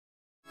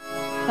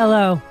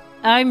Hello,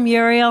 I'm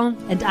Muriel,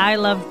 and I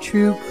love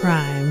true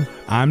crime.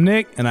 I'm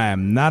Nick, and I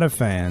am not a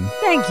fan.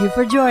 Thank you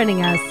for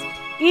joining us.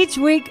 Each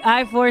week,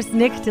 I force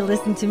Nick to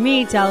listen to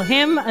me tell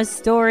him a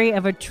story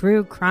of a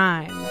true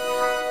crime.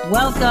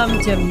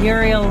 Welcome to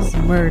Muriel's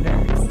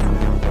Murders.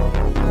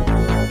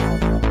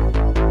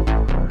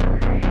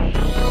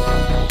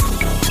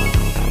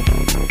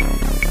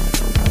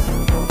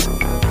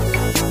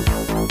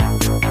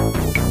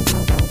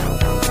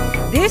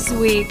 This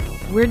week,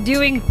 we're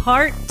doing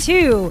part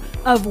 2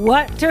 of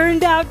what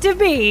turned out to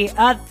be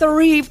a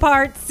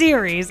 3-part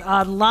series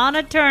on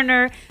Lana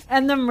Turner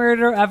and the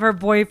murder of her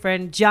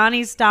boyfriend,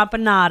 Johnny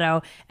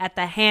Stompanato, at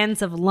the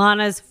hands of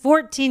Lana's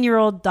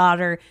 14-year-old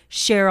daughter,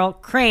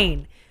 Cheryl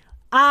Crane.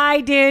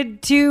 I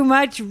did too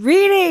much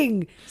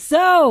reading,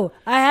 so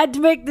I had to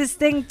make this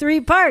thing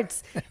 3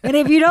 parts. And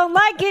if you don't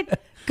like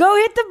it, go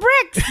hit the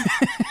bricks.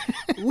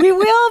 We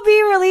will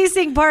be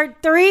releasing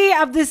part 3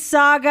 of this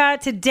saga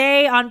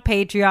today on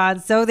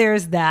Patreon, so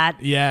there's that.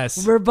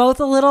 Yes. We're both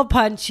a little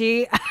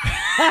punchy.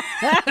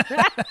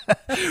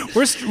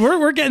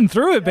 We're getting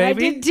through it,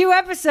 baby. I did 2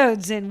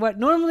 episodes in what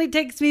normally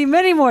takes me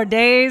many more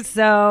days,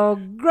 so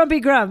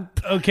grumpy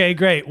grump. Okay,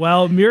 great.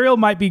 Well, Muriel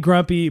might be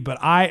grumpy,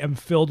 but I am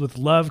filled with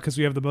love because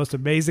we have the most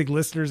amazing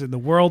listeners in the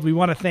world. We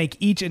want to thank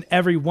each and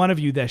every one of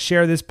you that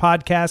share this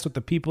podcast with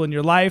the people in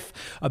your life.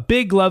 A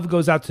big love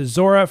goes out to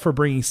Zora for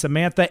bringing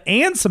Samantha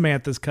and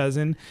Samantha's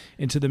cousin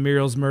into the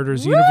Muriel's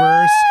Murders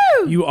universe.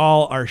 You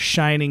all are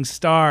shining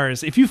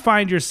stars. If you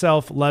find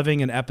yourself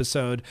loving an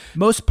episode,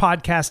 most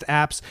podcast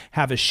apps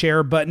have a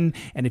share button,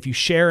 and if you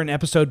share an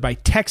episode by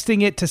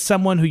texting it to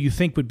someone who you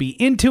think would be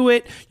into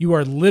it, you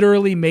are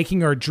literally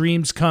making our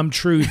dreams come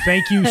true.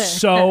 Thank you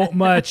so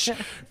much.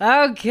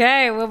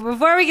 Okay, well,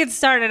 before we get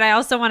started, I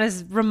also want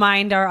to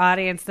remind our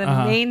audience the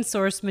main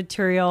source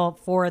material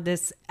for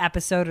this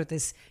episode, or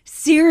this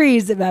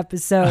series of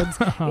episodes,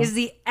 is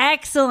the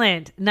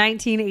excellent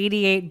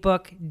 1988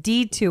 book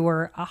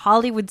Detour, A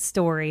Hollywood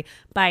Story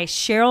by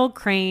Cheryl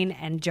Crane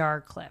and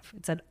Jarcliffe.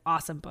 It's an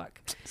awesome book.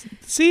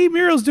 See,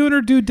 Muriel's doing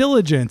her due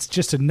diligence.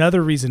 Just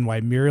another reason why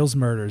Muriel's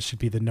Murders should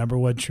be the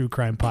 #1 true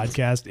crime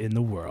podcast in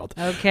the world.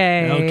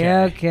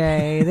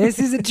 Okay. This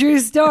is a true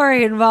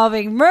story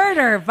involving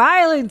murder,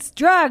 violence,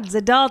 drugs,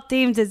 adult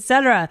themes,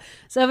 etc.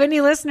 So if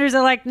any listeners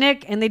are like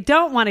Nick and they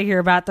don't want to hear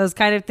about those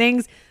kind of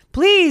things,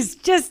 please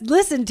just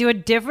listen to a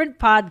different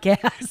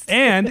podcast.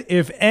 And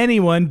if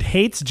anyone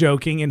hates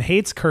joking and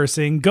hates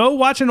cursing, go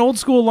watch an old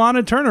school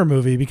Lana Turner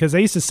movie, because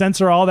they used to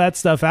censor all that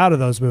stuff out of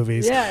those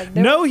movies. Yeah,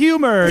 no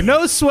humor,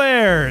 no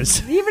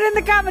swears. Even in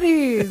the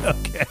comedies.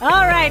 Okay.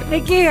 All right,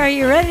 Nikki, are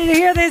you ready to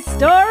hear this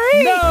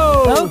story?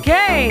 No.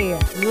 Okay,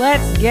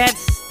 let's get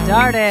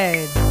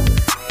started.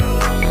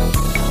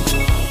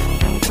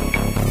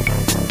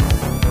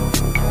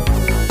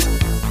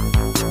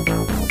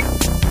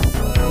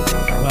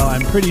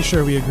 I'm pretty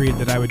sure we agreed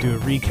that I would do a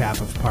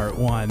recap of part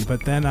 1,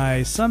 but then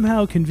I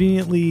somehow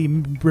conveniently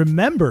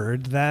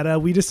remembered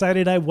that we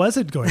decided I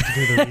wasn't going to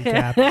do the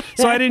recap,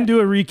 so I didn't do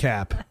a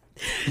recap.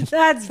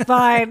 That's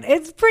fine.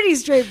 It's pretty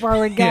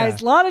straightforward,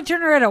 guys. Yeah. Lana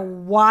Turner had a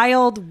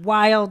wild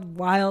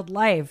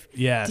life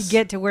Yes. to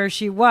get to where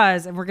she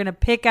was, and we're going to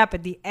pick up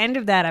at the end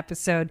of that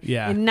episode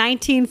in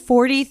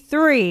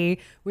 1943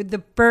 with the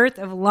birth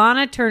of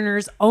Lana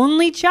Turner's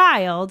only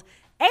child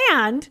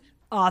and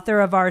author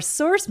of our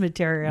source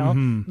material,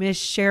 Miss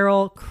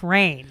Cheryl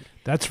Crane.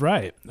 That's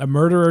right. A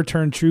murderer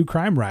turned true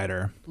crime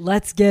writer.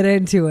 Let's get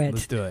into it.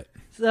 Let's do it.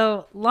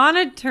 So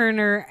Lana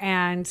Turner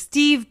and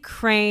Steve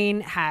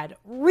Crane had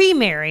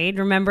remarried.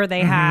 Remember,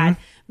 they had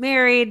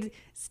married.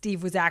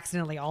 Steve was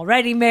accidentally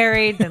already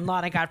married. Then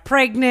Lana got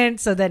pregnant.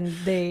 So then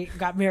they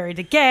got married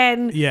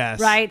again. Yes.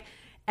 Right?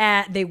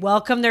 They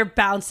welcomed their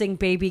bouncing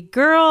baby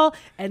girl.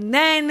 And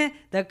then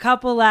the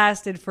couple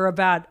lasted for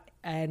about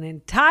an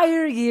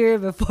entire year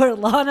before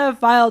Lana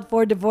filed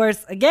for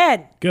divorce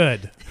again.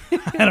 Good.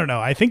 I don't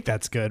know. I think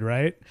that's good,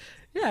 right?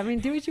 Yeah, I mean,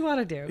 do what you want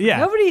to do. Yeah.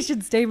 Nobody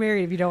should stay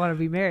married if you don't want to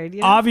be married. You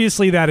know?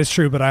 Obviously, that is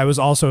true, but I was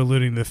also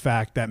alluding to the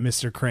fact that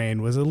Mr.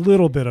 Crane was a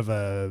little bit of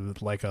a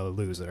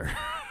loser.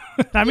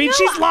 I mean,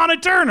 she's Lana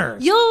Turner.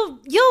 You'll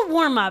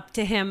warm up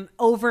to him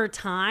over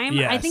time.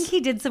 Yes. I think he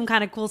did some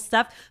kind of cool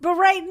stuff. But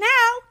right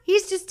now,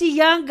 he's just a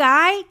young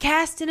guy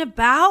casting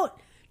about,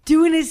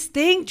 doing his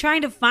thing,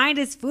 trying to find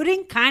his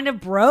footing, kind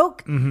of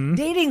broke,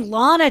 dating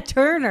Lana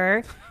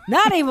Turner,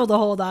 not able to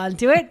hold on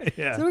to it.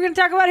 Yeah. So we're going to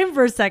talk about him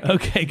for a second.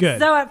 Okay, good.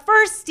 So at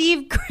first,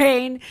 Steve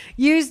Crane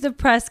used the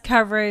press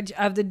coverage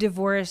of the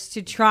divorce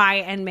to try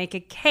and make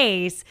a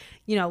case.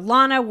 You know,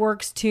 Lana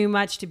works too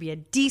much to be a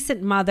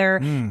decent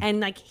mother. And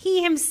like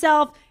he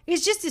himself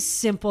is just a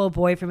simple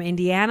boy from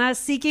Indiana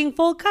seeking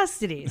full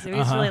custody. So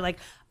he's really like,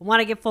 I want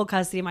to get full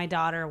custody of my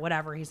daughter,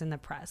 whatever. He's in the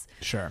press.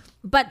 Sure.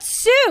 But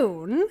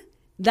soon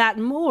that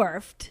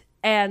morphed,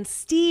 and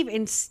Steve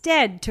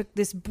instead took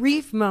this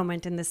brief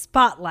moment in the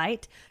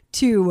spotlight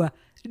to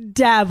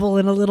dabble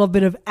in a little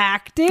bit of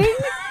acting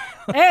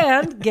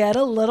and get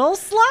a little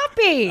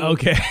sloppy.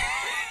 Okay.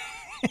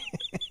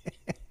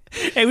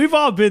 Hey, we've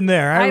all been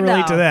there. I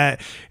relate to know.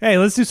 that. Hey,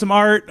 let's do some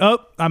art. Oh,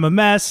 I'm a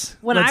mess.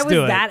 When Let's I was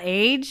do it. that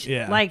age,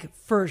 Yeah. like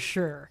for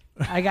sure,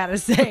 I gotta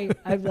say,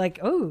 I'm like,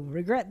 oh,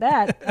 regret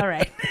that. All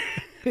right.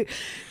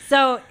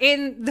 So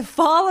in the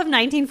fall of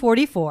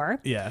 1944,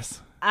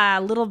 Yes.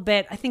 a little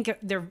bit, I think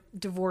their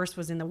divorce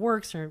was in the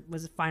works or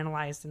was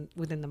finalized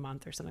within the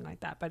month or something like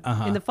that. But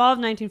in the fall of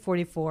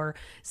 1944,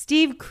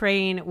 Steve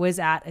Crane was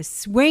at a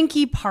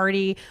swanky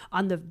party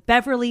on the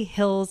Beverly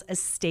Hills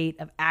estate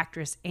of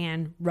actress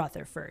Anne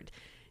Rutherford.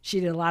 She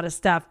did a lot of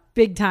stuff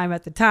big time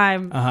at the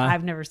time.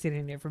 I've never seen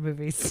any of her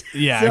movies.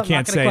 Yeah, so I I'm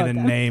can't not gonna say quote the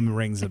them. name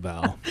rings a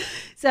bell.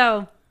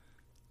 So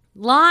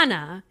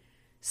Lana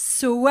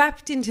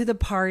swept into the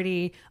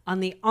party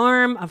on the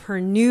arm of her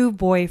new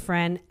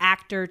boyfriend,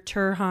 actor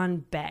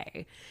Turhan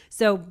Bey.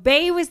 So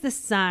Bey was the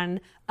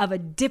son of a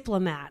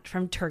diplomat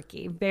from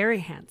Turkey, very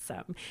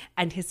handsome,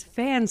 and his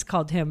fans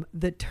called him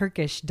the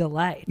Turkish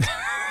Delight.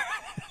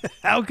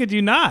 How could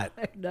you not?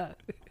 No.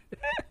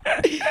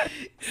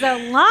 So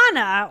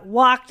Lana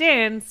walked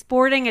in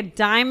sporting a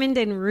diamond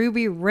and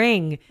ruby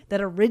ring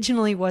that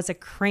originally was a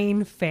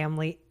Crane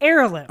family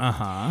heirloom.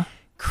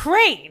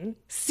 Crane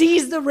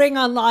sees the ring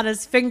on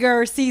Lana's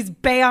finger, sees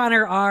Bey on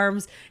her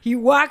arms. He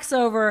walks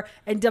over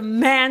and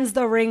demands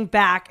the ring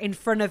back in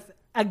front of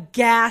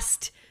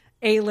aghast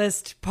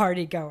A-list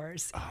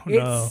partygoers.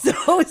 no.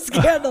 It's so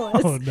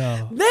scandalous. Oh,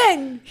 no.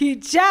 Then he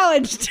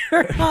challenged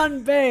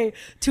Turhan Bey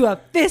to a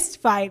fist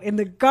fight in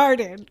the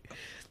garden.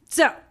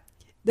 So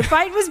the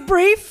fight was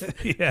brief.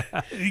 Yeah.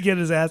 He get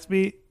his ass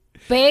beat.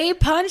 Bey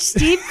punched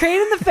Steve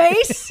Crane in the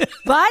face,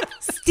 but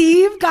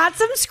Steve got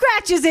some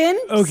scratches in.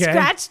 Okay.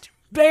 Scratched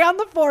Bey on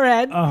the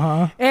forehead.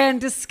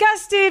 And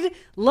disgusted,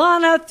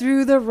 Lana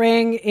threw the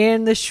ring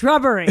in the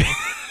shrubbery.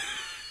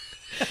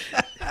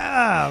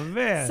 Oh,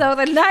 man. So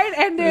the night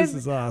ended This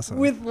is awesome.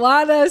 with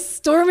Lana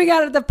storming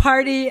out of the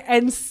party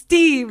and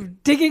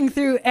Steve digging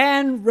through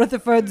Anne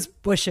Rutherford's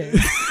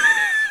bushes.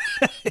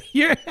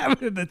 You're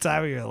having the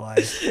time of your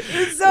life.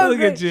 It's so Look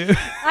great. at you.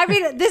 I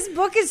mean, this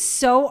book is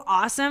so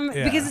awesome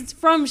Yeah. because it's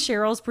from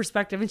Cheryl's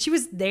perspective, and she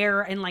was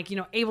there and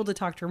able to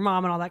talk to her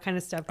mom and all that kind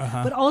of stuff.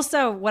 But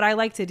also, what I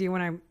like to do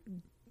when I'm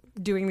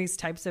doing these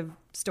types of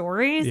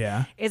stories,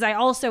 Yeah. is I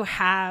also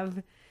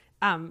have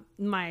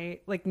my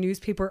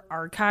newspaper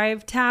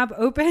archive tab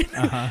open.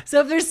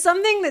 So if there's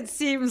something that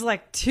seems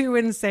too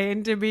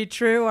insane to be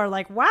true, or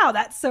wow,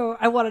 that's so,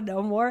 I want to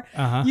know more,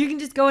 you can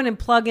just go in and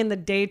plug in the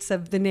dates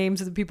of the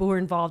names of the people who are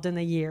involved in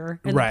the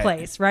year and Right. the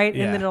place, right?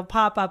 Yeah. And then it'll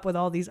pop up with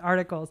all these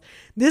articles.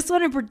 This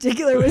one in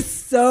particular was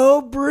so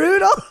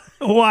brutal.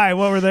 Why?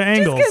 What were the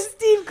angles? Because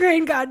Steve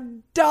Crane got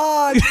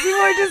dogged.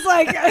 People were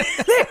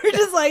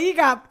just he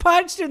got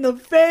punched in the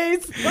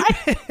face.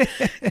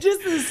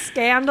 Just the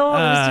scandal. It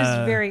was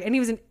just very, and he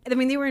was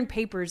they were in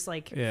papers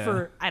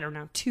for, I don't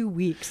know, 2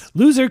 weeks.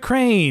 Loser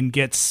Crane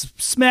gets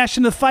smashed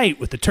in the fight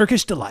with the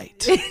Turkish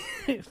Delight.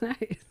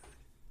 Nice.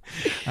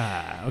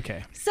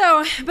 Okay.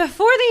 So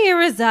before the year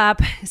was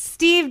up,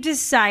 Steve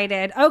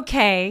decided,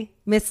 okay,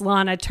 Miss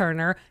Lana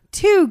Turner,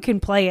 two can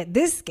play at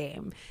this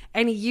game.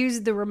 And he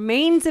used the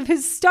remains of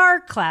his star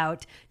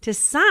clout to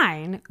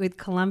sign with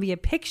Columbia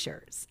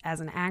Pictures as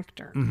an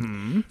actor.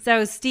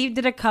 So Steve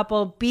did a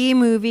couple B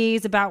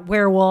movies about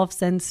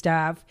werewolves and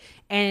stuff.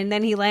 And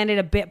then he landed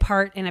a bit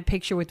part in a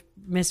picture with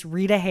Miss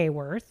Rita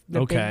Hayworth,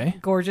 the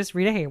big, gorgeous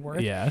Rita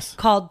Hayworth, Yes.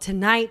 called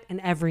Tonight and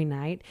Every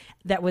Night,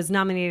 that was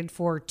nominated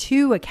for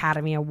 2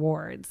 Academy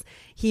Awards.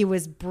 He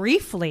was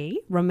briefly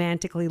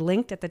romantically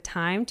linked at the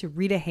time to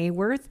Rita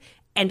Hayworth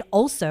and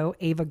also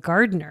Ava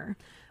Gardner.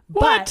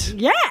 What? But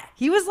yeah,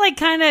 he was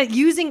kind of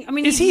using,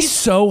 Is he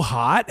so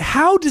hot?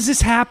 How does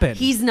this happen?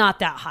 he's not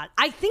that hot.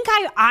 I think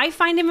I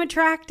find him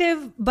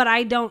attractive, but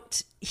I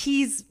don't,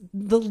 he's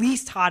the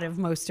least hot of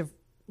most of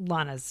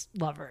Lana's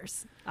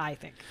lovers, I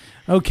think.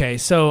 Okay,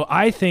 so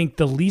I think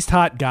the least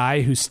hot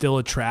guy who's still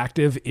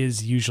attractive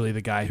is usually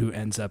the guy who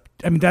ends up,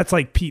 that's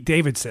like Pete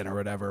Davidson or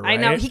whatever, right?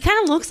 I know. He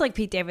kind of looks like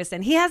Pete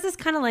Davidson. He has this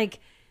kind of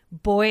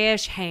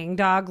boyish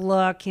hangdog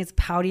look. He has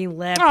pouty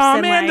lips. Oh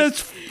and man,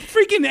 those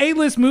freaking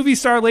A-list movie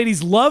star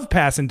ladies love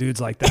passing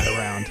dudes like that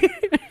around.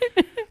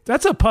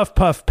 That's a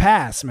puff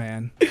pass,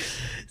 man.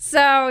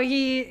 So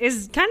he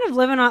is kind of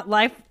living on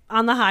life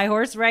on the high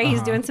horse, right?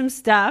 He's doing some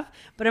stuff.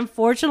 But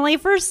unfortunately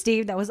for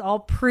Steve, that was all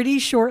pretty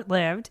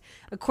short-lived.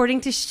 According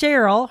to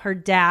Cheryl, her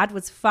dad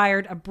was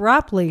fired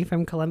abruptly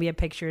from Columbia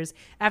Pictures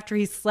after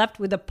he slept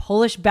with a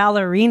Polish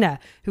ballerina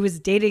who was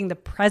dating the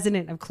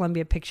president of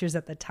Columbia Pictures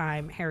at the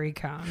time, Harry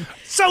Cohn.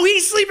 So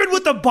he's sleeping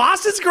with the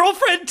boss's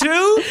girlfriend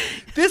too?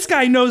 This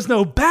guy knows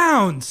no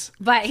bounds.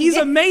 But he's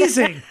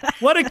amazing.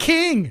 What a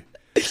king.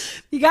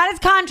 He got his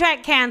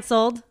contract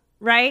canceled,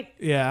 right?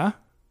 Yeah.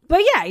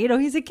 But yeah,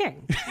 he's a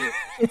king.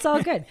 It's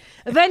all good.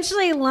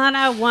 Eventually,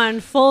 Lana won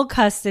full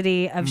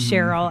custody of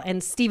Cheryl,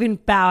 and Stephen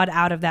bowed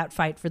out of that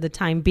fight for the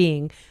time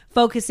being,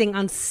 focusing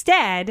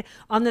instead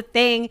on the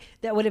thing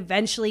that would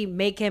eventually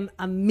make him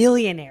a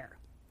millionaire.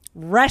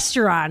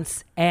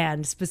 restaurants,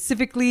 and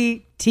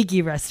specifically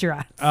tiki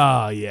restaurants.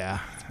 Oh, yeah.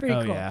 Pretty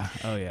cool. Yeah.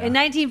 Oh, yeah. In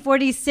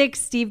 1946,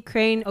 Steve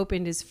Crane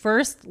opened his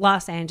first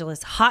Los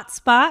Angeles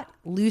hotspot,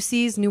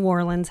 Lucy's New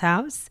Orleans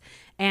house.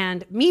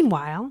 And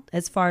meanwhile,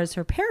 as far as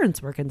her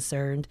parents were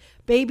concerned,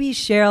 baby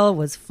Cheryl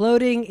was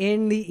floating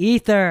in the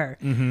ether.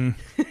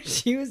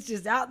 She was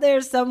just out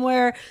there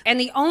somewhere. And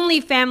the only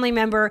family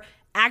member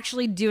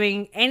actually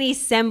doing any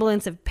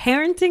semblance of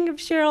parenting of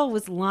Cheryl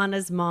was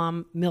Lana's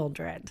mom,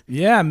 Mildred.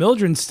 Yeah,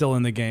 Mildred's still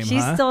in the game,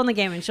 She's huh? still in the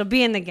game, and she'll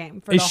be in the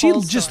game for Is the she whole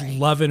just story.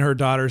 loving her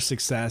daughter's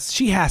success?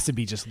 She has to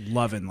be just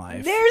loving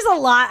life. There's a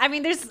lot. I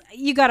mean,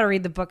 you got to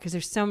read the book because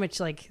there's so much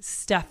like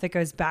stuff that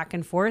goes back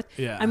and forth.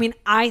 Yeah. I mean,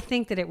 I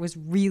think that it was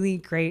really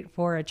great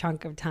for a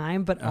chunk of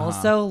time, but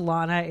also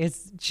Lana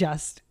is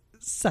just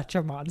such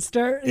a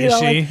monster. Is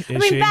she? Like, Is I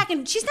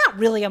mean, she? she's not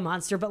really a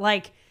monster, but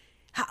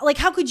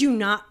how could you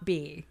not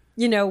be?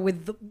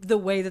 With the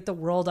way that the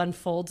world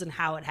unfolds and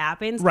how it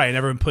happens. Right.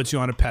 Everyone puts you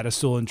on a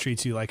pedestal and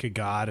treats you like a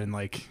god and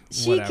like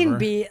She whatever. can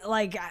be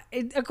like,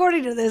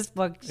 according to this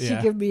book, she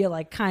Yeah. can be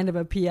like kind of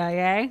a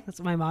PIA. That's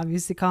what my mom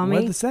used to call me.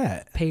 What is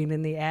that? Pain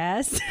in the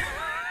ass.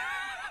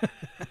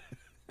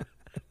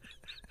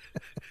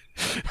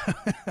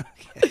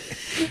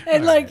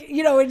 And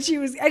and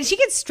she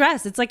gets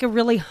stressed. It's like a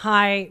really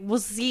high, we'll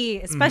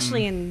see,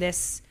 especially in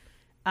this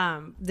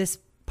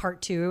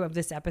part 2 of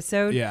this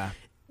episode. Yeah.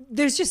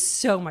 There's just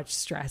so much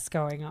stress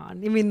going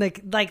on. I mean,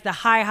 like the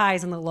high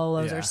highs and the low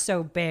lows Yeah. are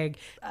so big.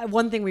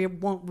 One thing we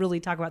won't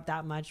really talk about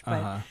that much,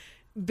 but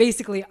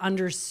basically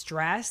under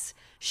stress,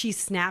 she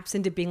snaps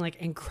into being like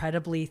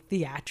incredibly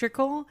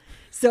theatrical.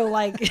 So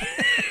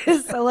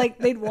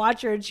they'd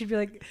watch her and she'd be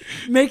like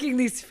making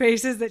these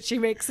faces that she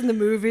makes in the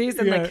movies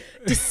and like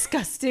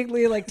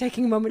disgustingly like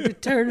taking a moment to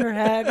turn her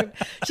head. And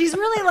she's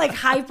really like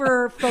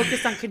hyper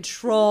focused on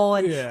control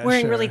and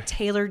wearing really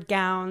tailored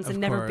gowns and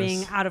never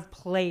being out of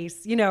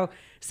place,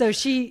 So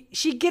she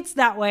gets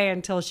that way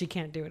until she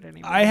can't do it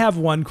anymore. I have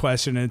one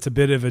question, and it's a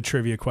bit of a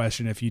trivia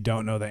question. If you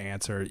don't know the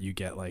answer, you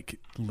get like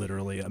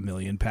literally a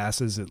million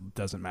passes. It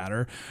doesn't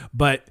matter.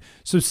 But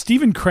so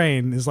Stephen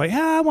Crane is like,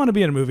 I want to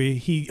be in a movie.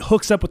 He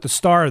hooks up with the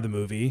star of the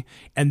movie,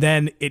 and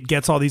then it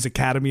gets all these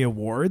Academy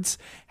Awards.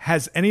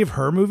 Has any of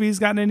her movies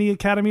gotten any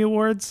Academy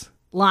Awards?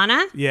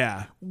 Lana?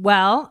 Yeah.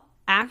 Well,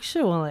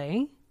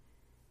 actually,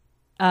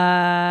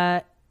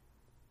 that's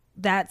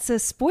a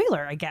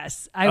spoiler, I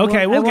guess. We'll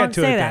get won't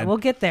to say it that. then. We'll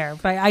get there,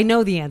 but I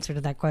know the answer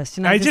to that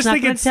question. I'm I just just not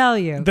think going it's to tell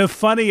you. The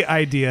funny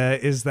idea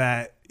is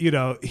that,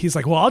 he's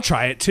like, well, I'll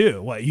try it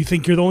too. What, you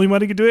think you're the only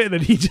one who can do it? And then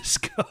he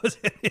just goes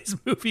and his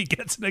movie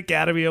gets an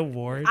Academy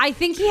Award. I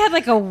think he had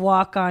like a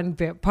walk-on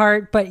bit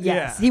part, but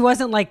yes, he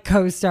wasn't like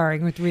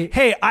co-starring with Reed.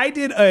 Hey, I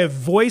did a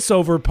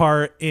voiceover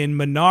part in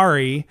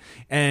Minari,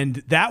 and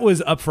that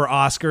was up for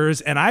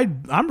Oscars, and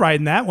I'm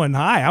riding that one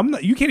high.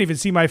 You can't even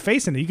see my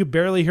face in it. You could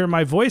barely hear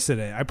my voice in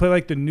it. I play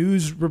like the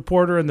news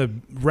reporter and the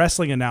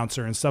wrestling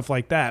announcer and stuff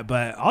like that,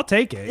 but I'll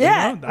take it.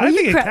 Yeah. I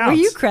think it counts.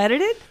 Were you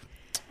credited?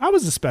 I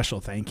was a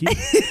special thank you.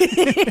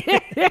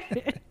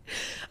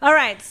 All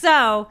right,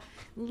 so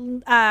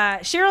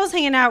Cheryl's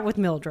hanging out with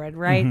Mildred,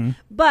 right? Mm-hmm.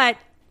 But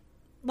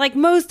like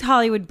most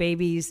Hollywood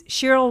babies,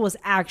 Cheryl was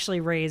actually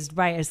raised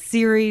by a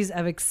series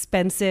of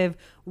expensive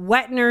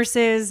wet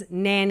nurses,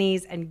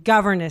 nannies, and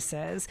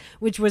governesses,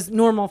 which was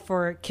normal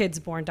for kids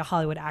born to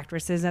Hollywood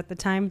actresses at the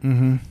time.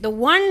 Mm-hmm. The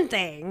one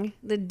thing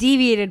that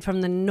deviated from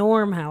the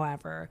norm,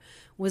 however,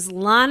 was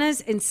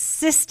Lana's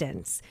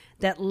insistence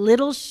that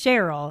little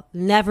Cheryl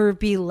never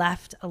be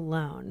left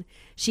alone.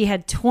 She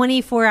had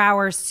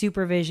 24-hour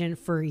supervision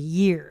for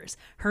years.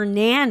 Her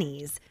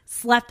nannies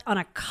slept on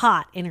a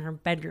cot in her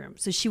bedroom,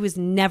 so she was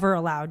never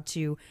allowed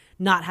to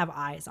not have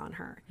eyes on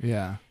her.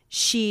 Yeah.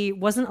 She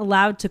wasn't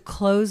allowed to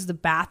close the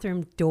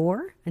bathroom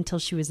door until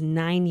she was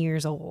 9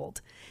 years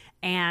old.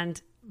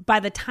 And by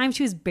the time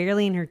she was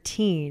barely in her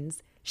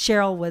teens,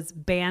 Cheryl was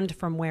banned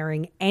from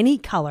wearing any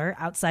color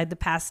outside the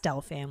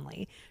pastel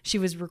family. She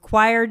was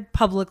required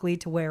publicly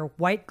to wear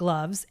white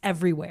gloves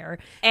everywhere.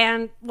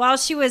 And while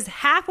she was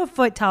half a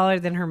foot taller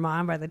than her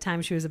mom by the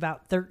time she was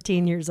about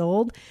 13 years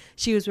old,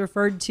 she was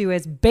referred to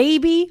as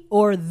baby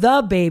or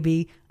the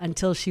baby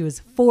until she was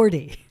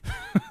 40.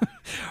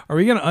 Are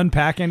we going to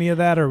unpack any of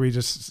that, or are we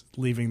just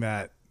leaving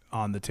that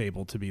on the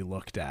table to be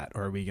looked at,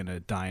 or are we going to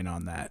dine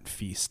on that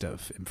feast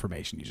of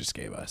information you just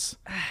gave us?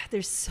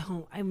 There's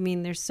so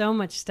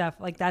much stuff.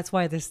 Like, that's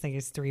why this thing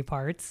is 3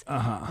 parts.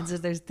 And so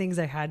there's things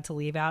I had to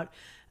leave out.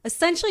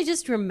 Essentially,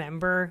 just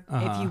remember,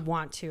 if you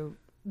want to,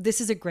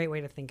 this is a great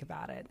way to think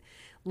about it.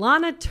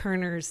 Lana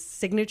Turner's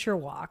signature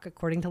walk,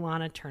 according to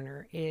Lana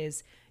Turner,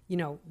 is,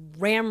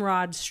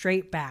 ramrod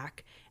straight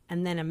back.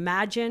 And then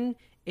imagine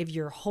if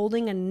you're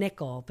holding a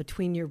nickel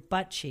between your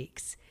butt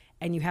cheeks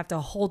and you have to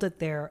hold it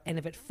there, and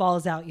if it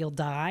falls out, you'll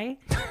die.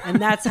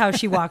 And that's how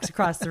she walks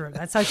across the room.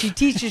 That's how she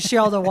teaches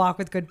Cheryl to walk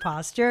with good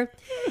posture.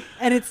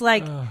 And it's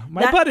like...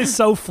 My butt is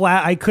so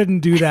flat, I couldn't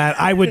do that.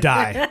 I would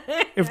die.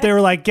 If they were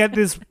like, get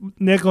this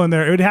nickel in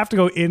there, it would have to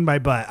go in my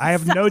butt. I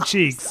have no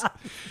cheeks.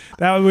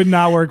 That would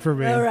not work for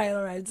me. All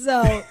right.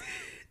 So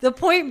The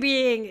point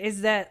being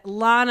is that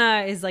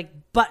Lana is like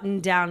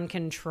buttoned down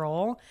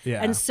control.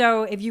 Yeah. And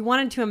so if you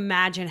wanted to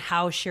imagine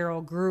how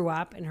Cheryl grew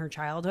up in her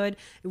childhood,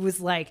 it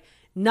was like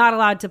not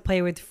allowed to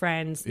play with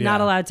friends, not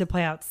Yeah. allowed to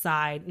play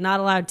outside, not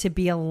allowed to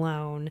be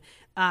alone.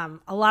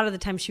 A lot of the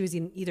time she was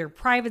in either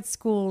private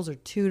schools or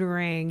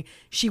tutoring.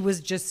 She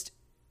was just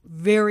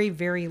very,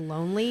 very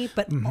lonely,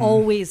 but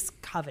always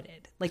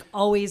coveted, like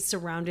always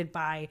surrounded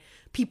by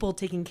people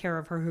taking care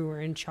of her who were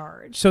in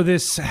charge. So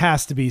this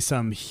has to be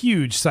some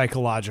huge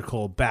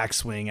psychological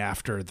backswing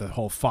after the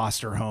whole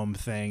foster home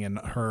thing and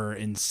her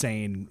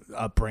insane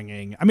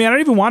upbringing. I mean, I don't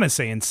even want to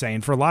say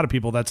insane. For a lot of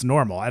people, that's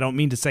normal. I don't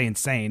mean to say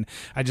insane.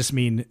 I just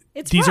mean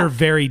these are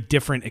very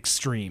different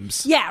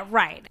extremes. Yeah,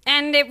 right.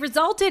 And it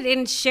resulted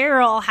in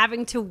Cheryl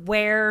having to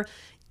wear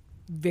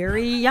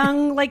very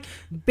young, like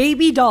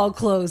baby doll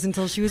clothes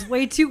until she was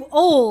way too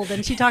old.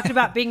 And she talked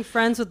about being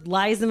friends with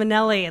Liza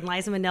Minnelli, and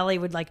Liza Minnelli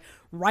would like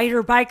ride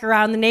her bike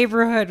around the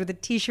neighborhood with a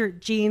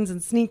t-shirt, jeans,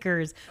 and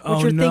sneakers,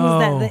 which are things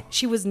that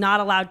she was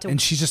not allowed to.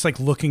 And she's just like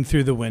looking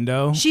through the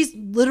window. She's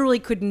literally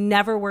could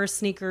never wear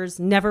sneakers,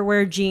 never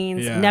wear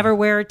jeans, never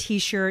wear a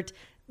t-shirt.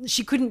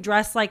 She couldn't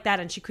dress like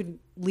that, and she couldn't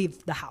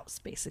leave the house,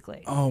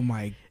 basically. Oh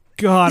my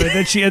God. And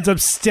then she ends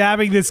up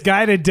stabbing this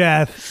guy to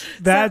death.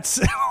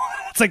 That's...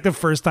 It's like the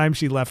first time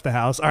she left the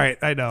house. All right,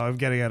 I know. I'm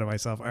getting out of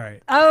myself. All right.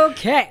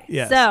 Okay.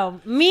 Yes. So,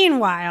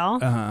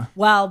 meanwhile,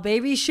 while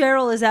baby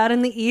Cheryl is out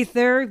in the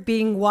ether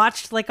being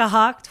watched like a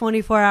hawk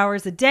 24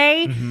 hours a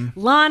day,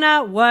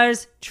 Lana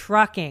was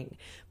trucking.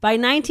 By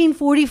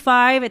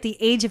 1945, at the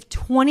age of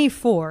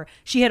 24,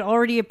 she had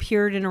already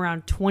appeared in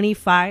around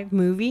 25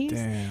 movies.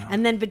 Damn.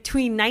 And then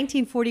between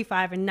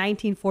 1945 and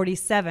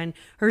 1947,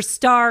 her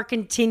star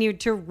continued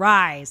to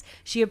rise.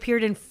 She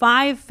appeared in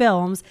 5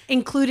 films,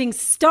 including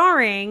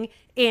starring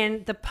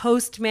in The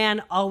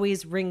Postman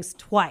Always Rings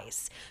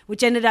Twice,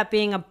 which ended up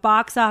being a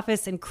box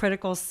office and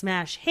critical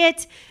smash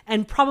hit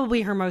and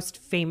probably her most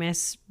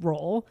famous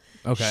role.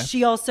 Okay.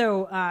 She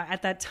also,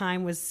 at that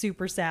time, was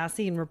super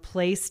sassy and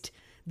replaced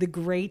the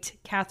great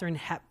Katharine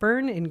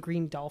Hepburn in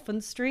Green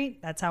Dolphin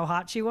Street. That's how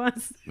hot she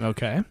was.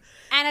 Okay.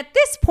 And at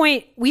this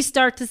point, we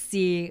start to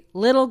see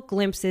little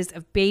glimpses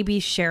of baby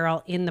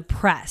Cheryl in the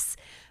press.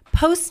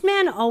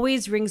 Postman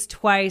Always Rings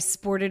Twice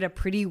sported a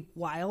pretty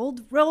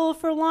wild role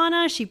for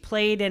Lana. She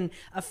played an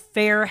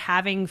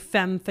affair-having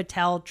femme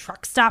fatale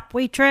truck stop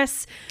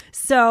waitress.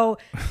 So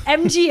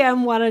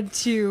MGM wanted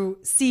to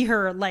see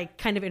her like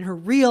kind of in her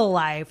real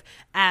life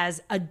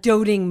as a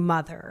doting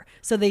mother.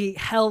 So they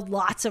held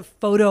lots of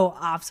photo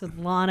ops with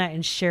Lana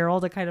and Cheryl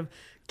to kind of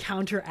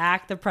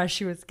counteract the press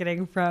she was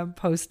getting from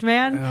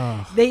Postman.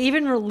 Ugh. They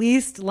even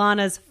released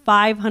Lana's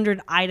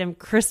 500-item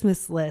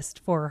Christmas list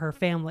for her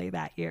family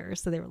that year.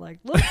 So they were like,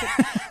 look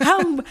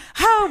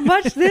how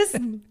much this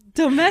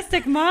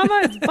domestic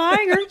mama is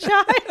buying her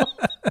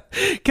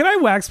child. Can I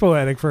wax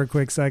poetic for a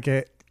quick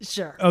second?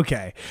 Sure.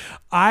 Okay.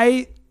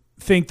 I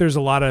think there's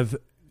a lot of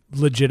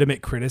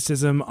legitimate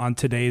criticism on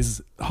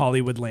today's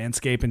Hollywood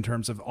landscape in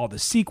terms of all the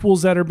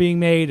sequels that are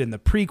being made and the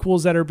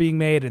prequels that are being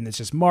made, and it's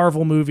just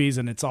Marvel movies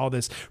and it's all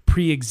this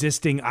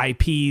pre-existing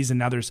IPs, and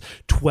now there's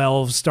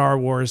 12 Star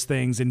Wars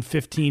things and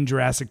 15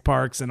 Jurassic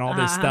Parks and all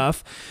this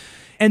stuff.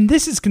 And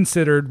this is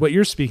considered, what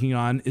you're speaking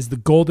on, is the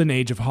golden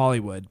age of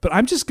Hollywood. But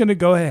I'm just going to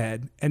go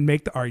ahead and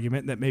make the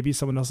argument that maybe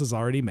someone else has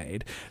already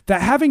made,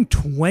 that having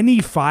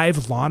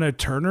 25 Lana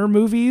Turner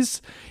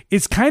movies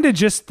is kind of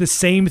just the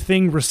same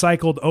thing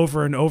recycled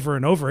over and over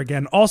and over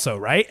again also,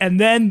 right? And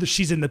then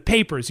she's in the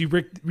papers. You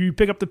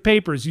pick up the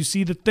papers, you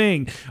see the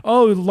thing.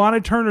 Oh,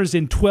 Lana Turner's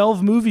in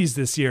 12 movies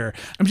this year.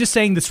 I'm just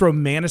saying this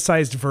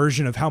romanticized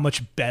version of how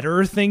much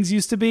better things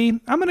used to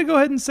be. I'm going to go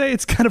ahead and say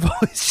it's kind of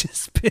always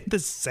just been the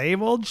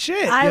same old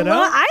shit.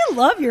 I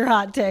love your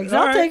hot takes.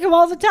 I'll take them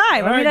all the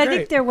time. I mean, I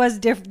think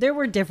there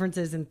were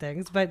differences in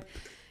things, but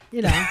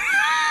you know.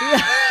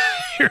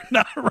 You're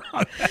not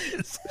wrong.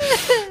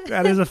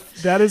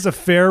 That is a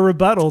fair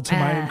rebuttal to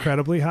my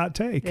incredibly hot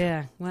take.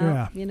 Yeah.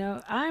 Well, you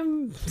know,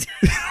 I'm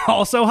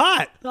also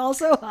hot.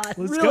 Also hot.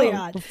 Let's really go.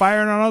 hot. We're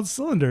firing on all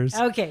cylinders.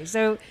 Okay,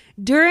 so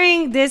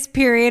during this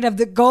period of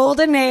the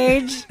golden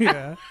age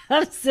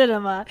of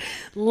cinema,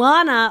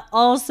 Lana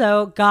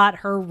also got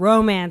her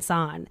romance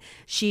on.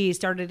 She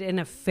started an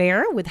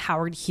affair with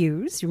Howard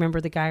Hughes. You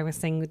remember the guy I was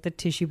saying with the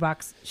tissue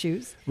box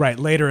shoes? Right.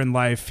 Later in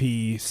life,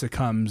 he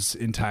succumbs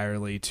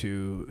entirely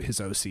to his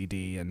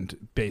OCD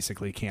and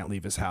basically can't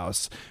leave his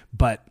house.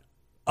 But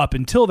up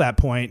until that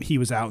point, he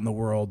was out in the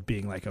world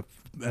being like an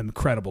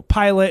incredible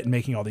pilot and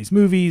making all these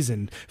movies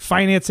and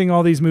financing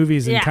all these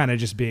movies and kind of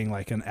just being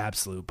like an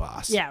absolute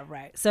boss. Yeah,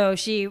 right. So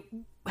she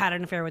had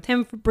an affair with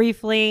him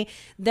briefly.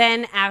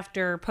 Then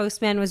after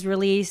Postman was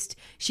released,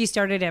 she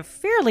started a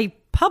fairly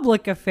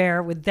public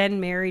affair with then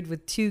married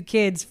with 2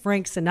 kids,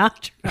 Frank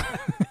Sinatra.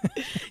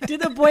 To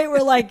the point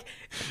where like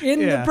in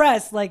the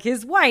press, like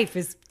his wife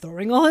is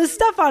throwing all his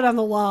stuff out on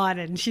the lawn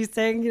and she's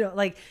saying, you know,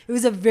 like it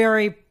was a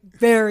very,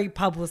 very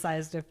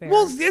publicized affair.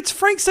 Well, it's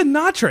Frank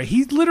Sinatra.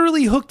 He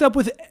literally hooked up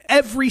with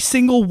every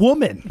single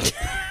woman.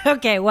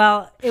 Okay,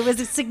 well, it was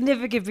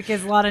significant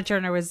because Lana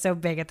Turner was so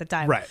big at the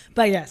time. Right.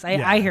 But yes,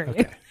 I hear you.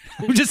 Okay.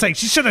 I'm just saying,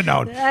 she should have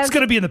known. It's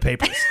going to be in the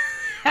papers.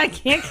 I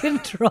can't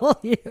control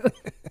you.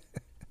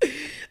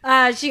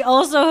 She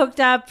also hooked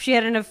up. She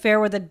had an affair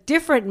with a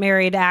different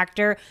married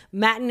actor,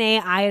 matinee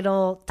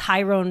idol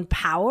Tyrone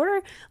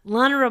Power.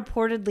 Lana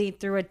reportedly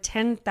threw a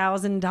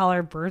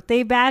 $10,000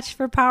 birthday batch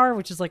for Power,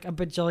 which is like $1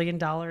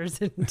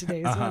 bajillion in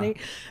today's money,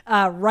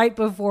 right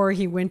before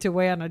he went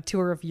away on a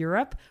tour of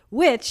Europe,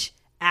 which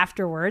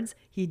afterwards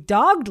he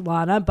dogged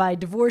Lana by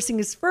divorcing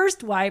his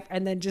first wife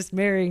and then just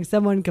marrying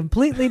someone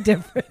completely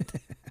different.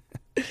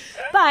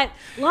 But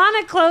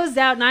Lana closed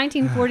out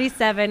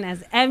 1947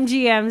 as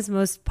MGM's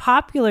most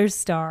popular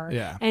star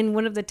and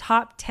one of the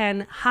top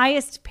 10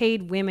 highest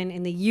paid women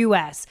in the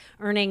U.S.,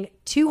 earning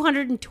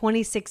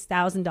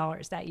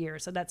 $226,000 that year.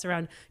 So that's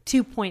around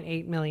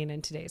 $2.8 million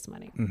in today's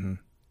money.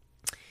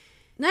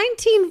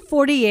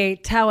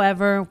 1948,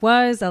 however,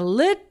 was a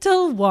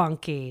little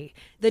wonky.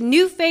 The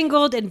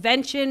newfangled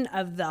invention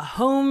of the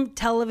home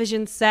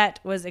television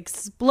set was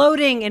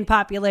exploding in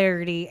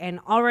popularity and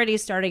already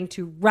starting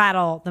to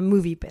rattle the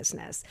movie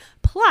business.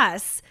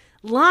 Plus,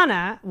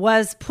 Lana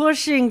was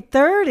pushing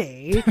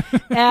 30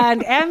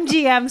 and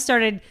MGM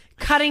started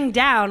cutting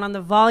down on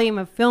the volume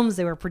of films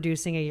they were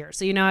producing a year.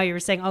 So you know how you were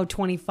saying,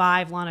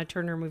 25 Lana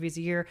Turner movies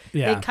a year?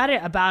 Yeah. They cut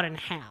it about in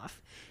half.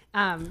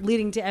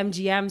 Leading to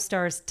MGM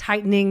stars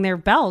tightening their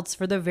belts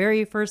for the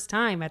very first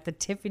time at the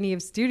Tiffany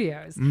of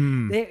Studios.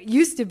 It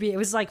used to be, it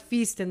was like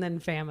feast and then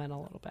famine a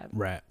little bit.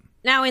 Right.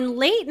 Now, in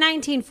late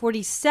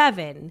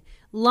 1947,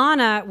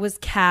 Lana was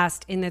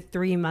cast in The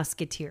Three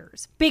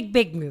Musketeers.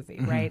 Big movie,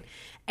 right?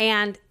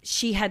 And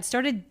she had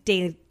started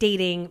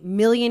dating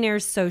millionaire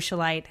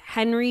socialite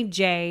Henry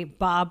J.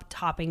 Bob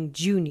Topping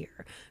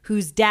Jr.,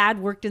 whose dad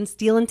worked in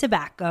steel and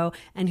tobacco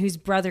and whose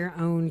brother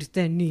owned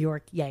the New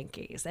York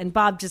Yankees. And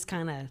Bob just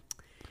kind of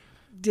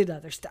did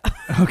other stuff.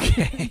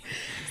 Okay.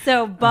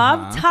 So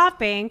Bob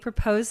Topping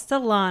proposed to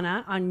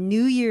Lana on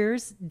New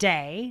Year's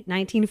Day,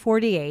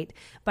 1948,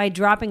 by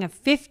dropping a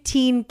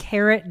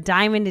 15-carat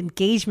diamond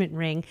engagement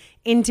ring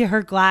into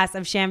her glass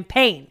of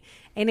champagne.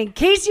 And in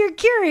case you're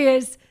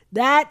curious,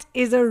 that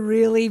is a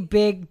really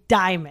big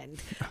diamond.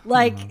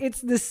 Like,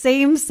 it's the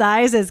same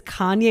size as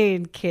Kanye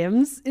and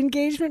Kim's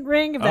engagement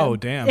ring. Oh,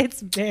 damn.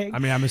 It's big. I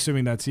mean, I'm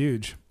assuming that's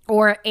huge.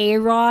 Or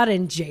A-Rod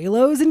and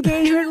J-Lo's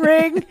engagement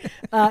ring.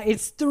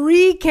 It's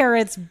 3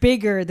 carats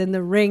bigger than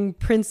the ring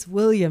Prince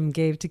William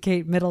gave to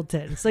Kate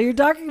Middleton. So you're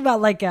talking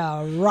about like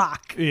a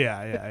rock.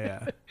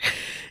 Yeah.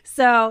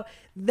 So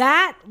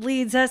that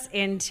leads us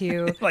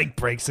into... Like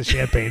breaks the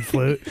champagne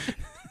flute.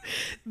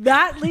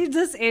 That leads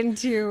us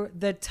into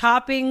the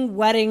Topping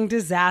wedding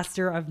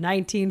disaster of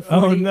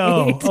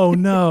 1948. Oh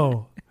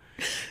no.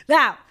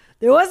 Now,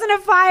 there wasn't a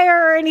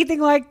fire or anything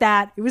like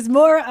that. It was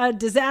more a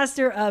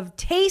disaster of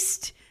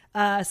taste,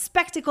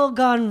 spectacle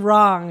gone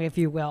wrong, if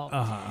you will.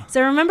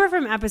 So remember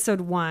from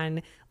episode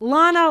 1,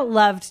 Lana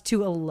loved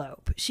to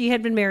elope. She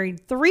had been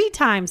married 3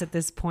 times at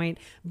this point,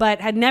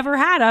 but had never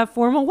had a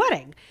formal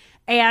wedding.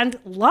 And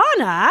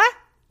Lana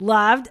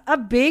loved a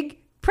big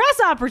press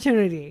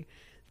opportunity.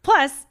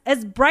 Plus,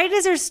 as bright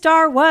as her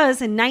star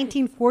was in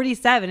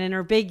 1947 in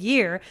her big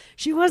year,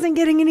 she wasn't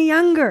getting any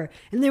younger.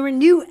 And there were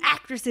new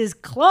actresses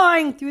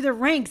clawing through the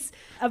ranks.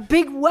 A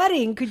big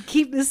wedding could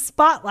keep the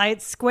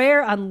spotlight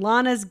square on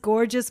Lana's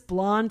gorgeous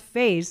blonde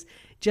face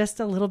just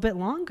a little bit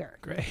longer.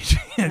 Great.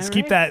 Let's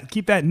keep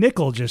that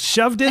nickel just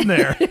shoved in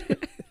there.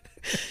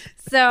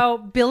 So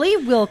Billy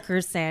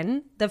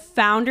Wilkerson, the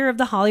founder of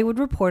The Hollywood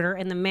Reporter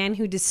and the man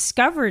who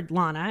discovered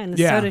Lana in the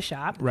soda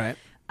shop, right,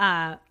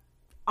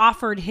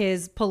 offered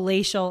his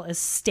palatial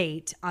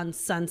estate on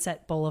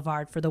Sunset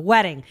Boulevard for the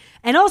wedding.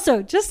 And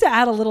also, just to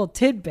add a little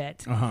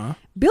tidbit,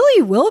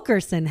 Billy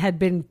Wilkerson had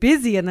been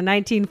busy in the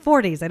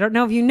 1940s. I don't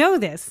know if you know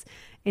this.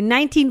 In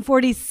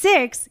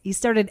 1946, he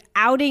started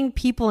outing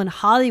people in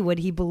Hollywood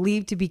he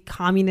believed to be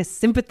communist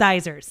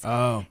sympathizers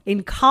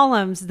in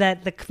columns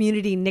that the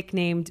community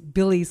nicknamed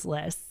Billy's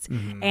Lists.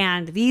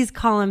 And these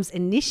columns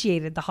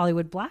initiated the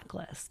Hollywood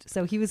Blacklist.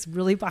 So he was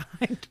really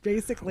behind,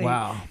 basically,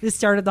 the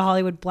start of the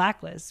Hollywood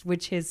Blacklist,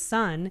 which his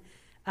son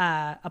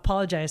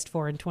apologized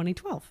for in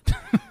 2012.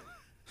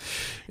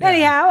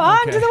 Anyhow,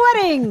 on to the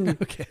wedding.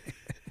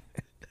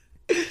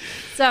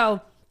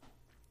 So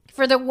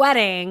for the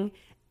wedding,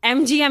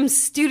 MGM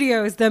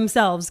Studios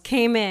themselves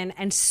came in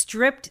and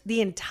stripped the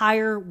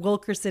entire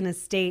Wilkerson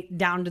estate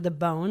down to the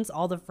bones,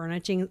 all the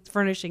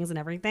furnishings and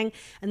everything,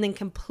 and then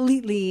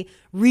completely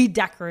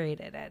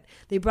redecorated it.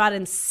 They brought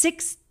in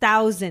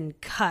 6,000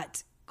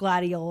 cut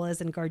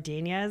gladiolas and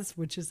gardenias,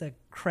 which is a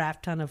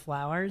crap ton of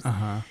flowers.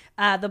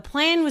 The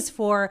plan was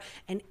for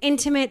an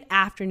intimate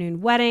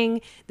afternoon wedding.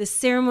 The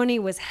ceremony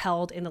was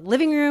held in the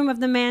living room of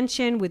the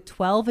mansion with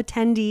 12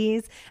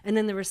 attendees, and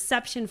then the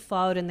reception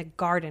followed in the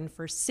garden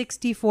for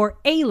 64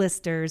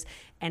 A-listers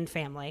and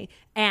family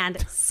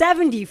and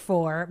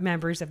 74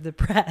 members of the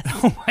press.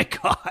 Oh my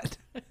God.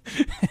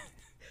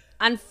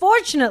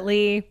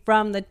 Unfortunately,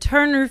 from the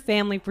Turner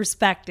family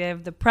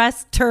perspective, the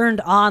press turned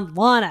on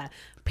Lana.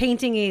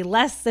 painting a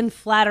less than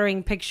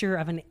flattering picture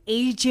of an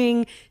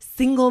aging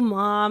single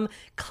mom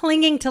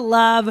clinging to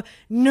love,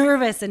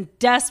 nervous and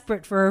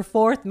desperate for her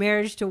fourth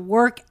marriage to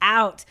work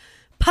out,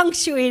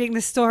 punctuating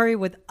the story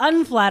with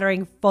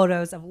unflattering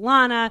photos of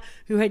Lana,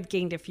 who had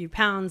gained a few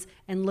pounds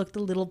and looked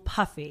a little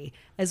puffy,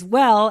 as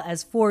well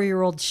as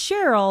 4-year-old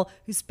Cheryl,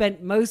 who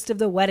spent most of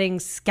the wedding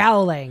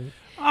scowling.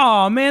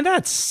 Oh, man,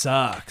 that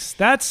sucks.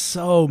 That's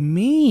so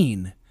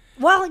mean.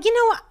 Well,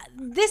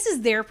 this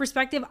is their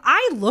perspective.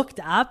 I looked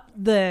up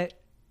the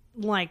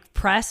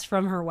press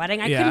from her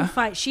wedding. I couldn't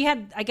find. She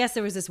had. I guess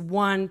there was this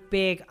one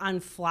big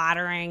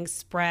unflattering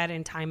spread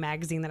in Time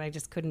magazine that I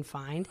just couldn't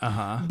find.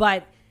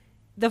 But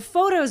the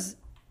photos,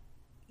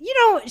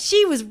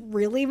 she was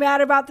really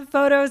mad about the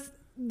photos.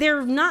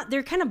 They're not.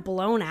 They're kind of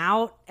blown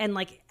out and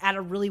at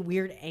a really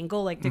weird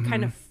angle. They're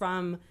kind of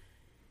from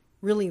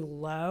really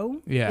low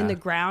in the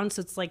ground, so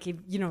it's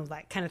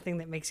that kind of thing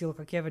that makes you look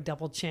like you have a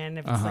double chin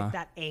if it's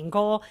that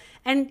angle.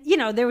 And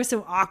there was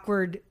some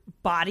awkward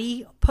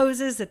body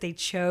poses that they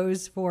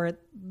chose for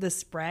the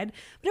spread,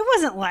 but it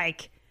wasn't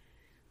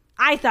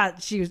I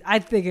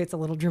think it's a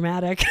little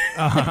dramatic.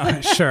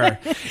 Sure.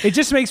 It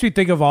just makes me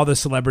think of all the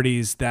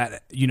celebrities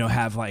that,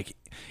 have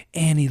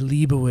Annie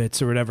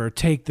Leibovitz or whatever,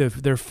 take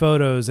their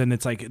photos, and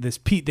it's this,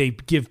 they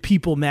give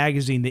People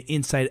magazine the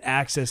inside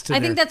access to I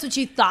think that's what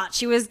she thought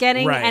she was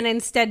getting. Right. And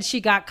instead she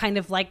got kind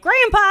of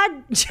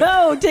Grandpa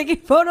Joe taking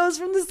photos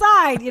from the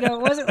side.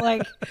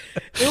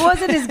 It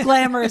wasn't as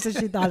glamorous as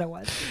she thought it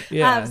was.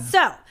 Yeah.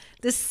 So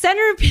the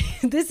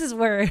centerpiece, this is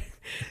where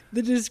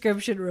the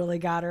description really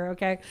got her,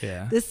 okay?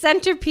 Yeah. The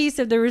centerpiece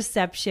of the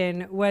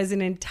reception was an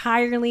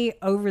entirely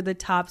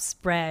over-the-top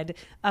spread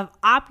of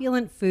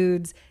opulent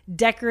foods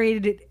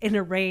decorated and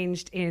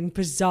arranged in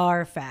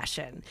bizarre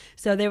fashion.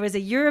 So there was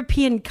a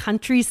European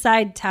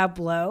countryside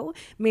tableau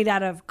made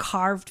out of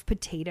carved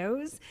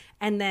potatoes,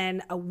 and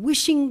then a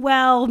wishing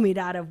well made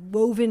out of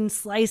woven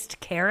sliced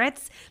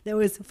carrots that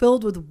was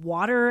filled with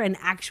water and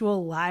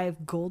actual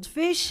live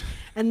goldfish.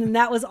 And then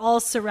that was all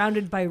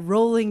surrounded by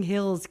rolling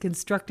hills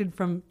constructed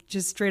from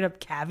just straight up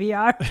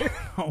caviar.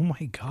 Oh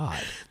my God.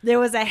 There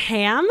was a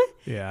ham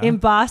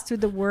embossed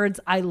with the words,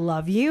 "I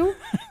love you,"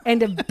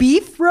 and a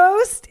beef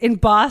roast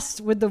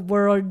embossed with the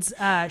words,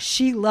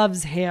 "She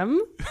loves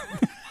him."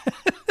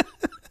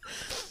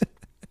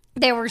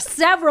 There were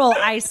several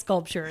ice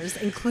sculptures,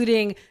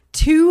 including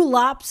 2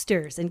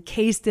 lobsters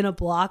encased in a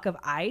block of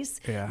ice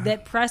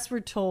that press were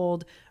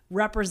told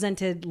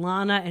represented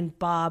Lana and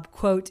Bob,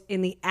 quote,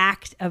 in the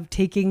act of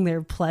taking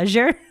their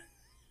pleasure.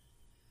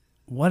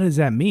 What does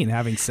that mean?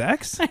 Having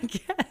sex? I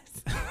guess.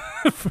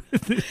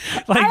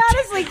 I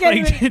honestly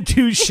can't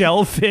 2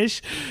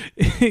 shellfish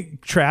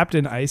trapped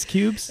in ice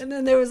cubes. And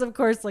then there was, of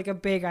course, a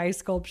big ice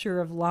sculpture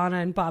of Lana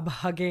and Bob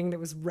hugging that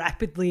was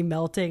rapidly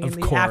melting in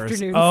the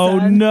afternoon sun.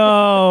 Oh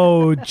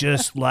no,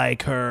 just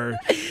like her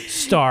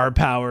star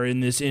power in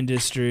this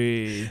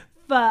industry.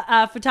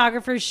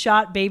 Photographers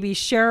shot baby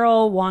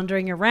Cheryl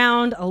wandering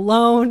around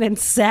alone and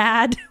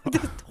sad with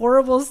this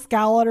horrible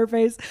scowl on her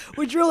face,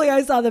 which really,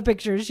 I saw the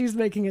picture. She's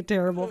making a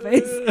terrible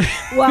face.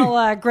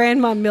 While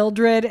Grandma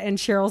Mildred and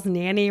Cheryl's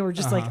nanny were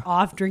just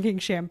off drinking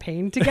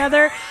champagne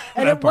together.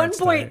 And at one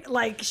point,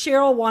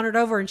 Cheryl wandered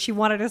over and she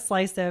wanted a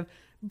slice of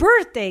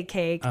birthday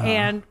cake.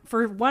 And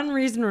for one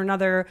reason or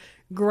another,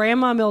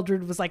 Grandma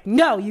Mildred was like,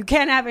 "No, you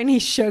can't have any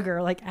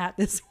sugar at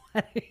this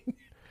wedding."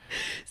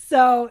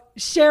 So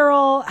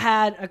Cheryl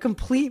had a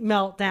complete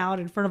meltdown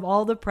in front of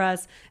all the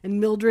press, and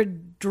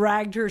Mildred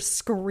dragged her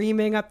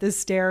screaming up the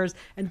stairs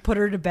and put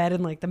her to bed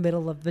in the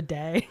middle of the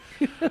day.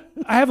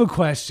 I have a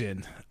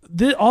question.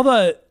 All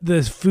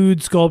the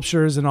food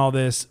sculptures and all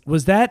this,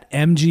 was that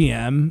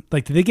MGM?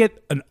 Did they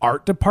get an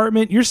art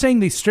department? You're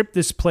saying they stripped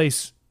this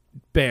place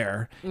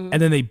bare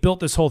and then they built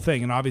this whole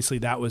thing, and obviously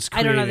that was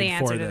created I don't know the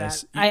answer for to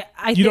this.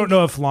 that. You don't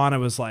know if Lana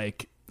was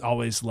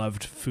always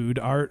loved food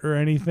art or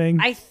anything?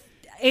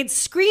 It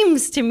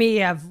screams to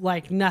me of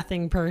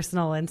nothing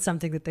personal and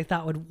something that they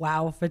thought would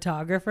wow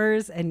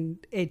photographers, and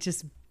it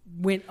just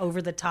went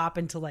over the top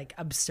into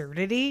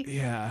absurdity.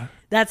 Yeah.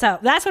 That's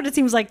what it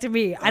seems like to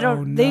me.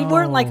 They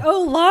weren't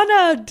 "Oh,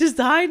 Lana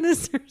designed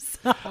this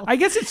herself." I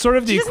guess it's sort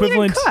of the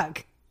equivalent. She doesn't even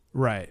cook.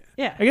 Right.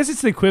 Yeah. I guess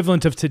it's the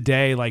equivalent of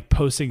today,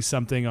 posting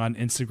something on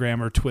Instagram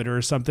or Twitter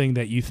or something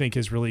that you think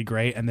is really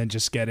great and then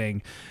just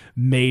getting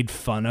made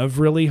fun of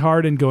really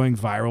hard and going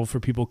viral for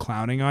people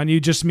clowning on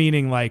you. Just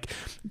meaning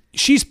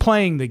she's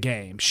playing the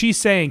game. She's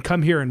saying,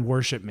 "Come here and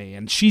worship me."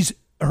 And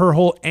her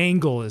whole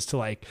angle is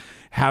to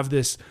have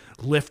this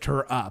lift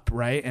her up,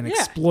 right? And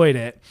exploit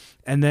it.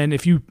 And then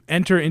if you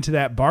enter into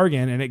that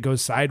bargain and it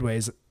goes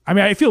sideways,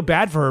 I feel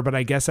bad for her, but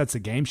I guess that's a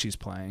game she's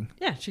playing.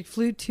 Yeah, she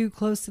flew too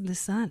close to the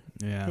sun.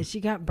 Yeah. And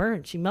she got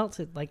burnt. She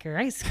melted like her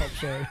ice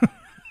sculpture.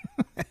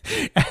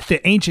 At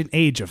the ancient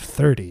age of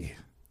 30.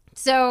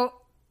 So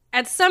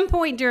At some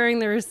point during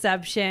the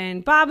reception,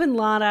 Bob and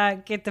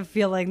Lana get the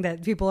feeling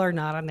that people are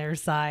not on their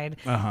side.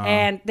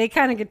 And they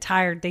kind of get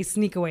tired. They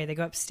sneak away. They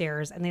go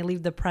upstairs and they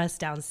leave the press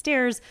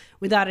downstairs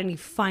without any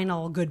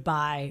final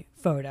goodbye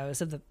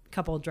photos of the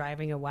couple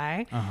driving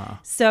away.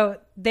 So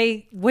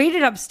they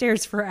waited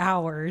upstairs for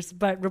hours,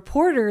 but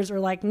reporters were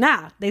like,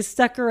 nah, they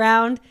stuck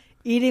around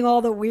eating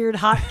all the weird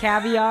hot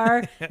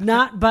caviar,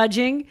 not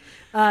budging.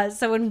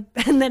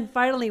 And then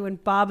finally when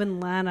Bob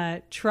and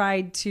Lana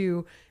tried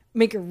to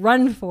make a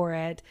run for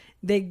it,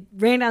 they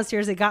ran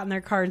downstairs, they got in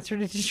their car and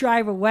started to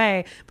drive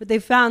away, but they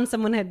found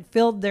someone had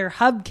filled their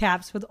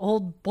hubcaps with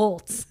old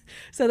bolts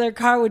so their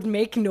car would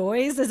make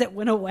noise as it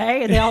went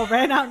away, and they all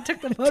ran out and took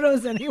the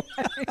photos anyway.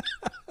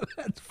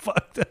 That's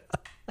fucked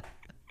up.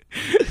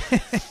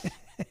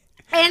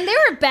 And there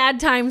were bad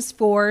times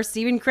for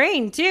Stephen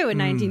Crane too in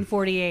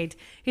 1948.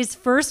 His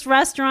first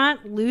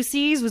restaurant,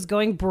 Lucy's, was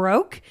going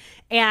broke,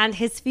 and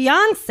his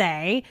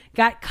fiance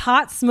got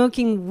caught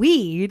smoking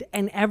weed,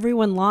 and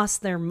everyone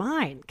lost their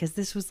mind because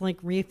this was like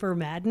reefer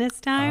madness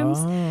times.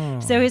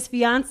 So his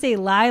fiance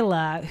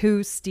Lila,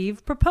 who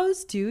Steve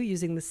proposed to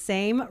using the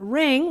same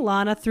ring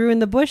Lana threw in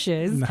the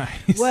bushes,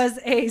 was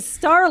a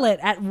starlet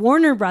at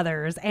Warner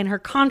Brothers, and her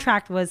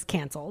contract was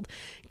canceled.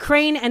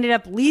 Crane ended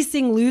up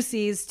leasing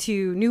Lucy's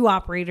to new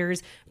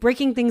operators,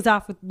 breaking things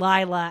off with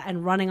Lila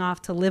and running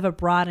off to live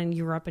abroad in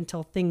Europe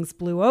until things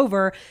blew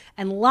over.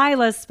 And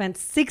Lila spent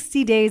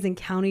 60 days in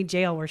county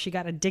jail where she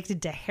got addicted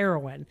to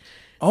heroin.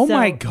 Oh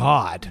my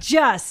God.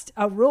 Just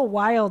a real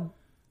wild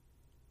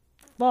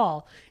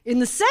fall. In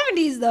the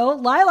 70s, though,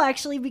 Lila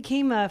actually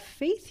became a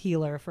faith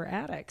healer for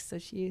addicts. So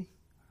she,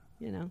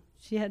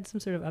 she had some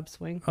sort of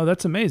upswing. Oh,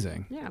 that's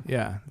amazing. Yeah.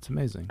 Yeah, that's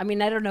amazing. I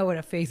mean, I don't know what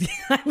a faith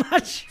I'm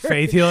not sure.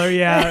 Faith healer,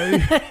 yeah.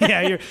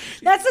 Yeah,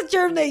 that's the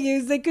term they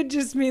use. They could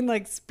just mean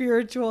like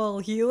spiritual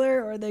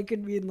healer, or they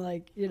could mean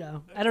like,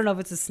 I don't know if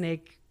it's a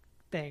snake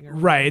thing.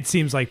 Right. It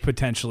seems like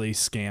potentially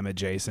scam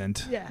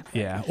adjacent. Yeah.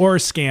 Yeah. Or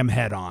scam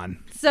head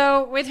on.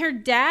 So with her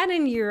dad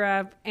in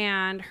Europe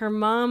and her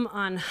mom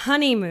on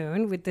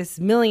honeymoon with this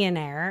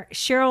millionaire,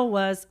 Cheryl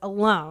was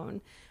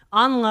alone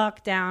on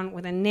lockdown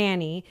with a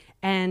nanny.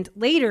 And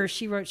later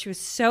she wrote she was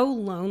so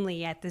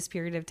lonely at this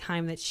period of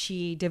time that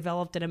she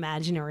developed an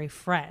imaginary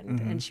friend,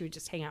 and she would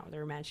just hang out with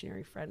her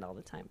imaginary friend all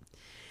the time.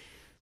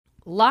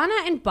 Lana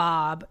and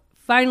Bob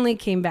finally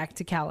came back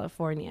to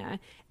California,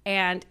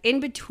 and in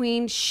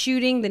between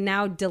shooting the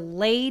now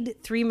delayed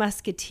Three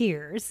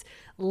Musketeers,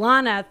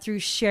 Lana threw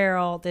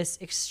Cheryl this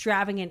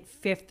extravagant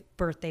 5th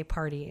birthday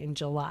party in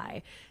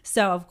July.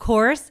 So, of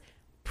course,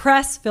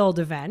 press-filled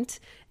event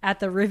at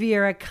the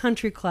Riviera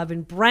Country Club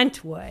in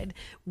Brentwood,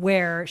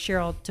 where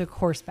Cheryl took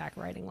horseback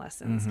riding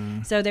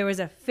lessons. So there was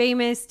a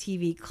famous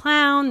TV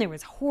clown, there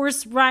was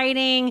horse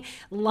riding,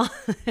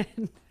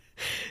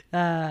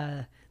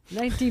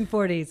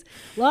 1940s.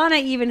 Lana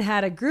even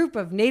had a group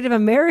of Native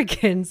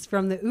Americans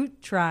from the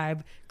Ute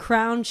tribe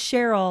crown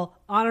Cheryl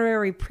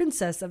honorary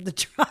princess of the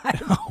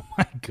tribe. Oh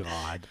my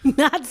God.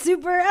 Not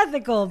super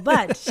ethical,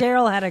 but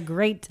Cheryl had a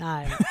great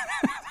time.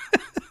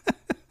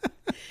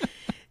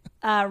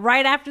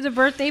 Right after the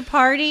birthday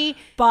party,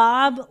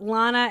 Bob,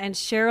 Lana, and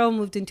Cheryl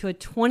moved into a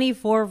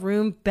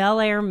 24-room Bel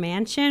Air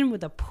mansion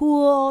with a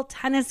pool,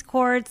 tennis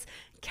courts,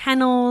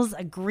 kennels,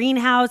 a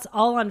greenhouse,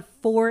 all on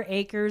 4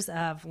 acres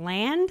of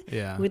land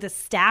with a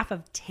staff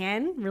of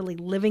 10, really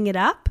living it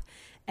up.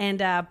 And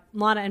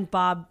Lana and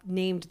Bob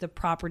named the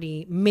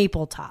property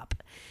Mapletop.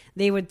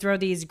 They would throw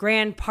these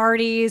grand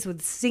parties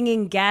with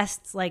singing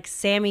guests like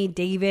Sammy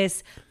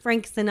Davis,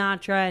 Frank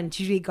Sinatra, and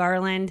Judy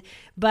Garland.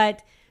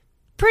 But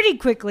pretty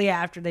quickly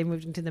after they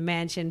moved into the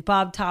mansion,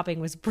 Bob Topping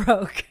was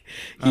broke.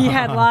 He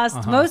had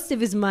lost most of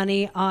his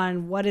money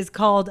on what is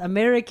called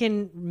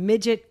American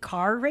midget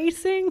car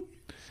racing,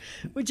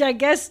 which I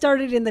guess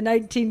started in the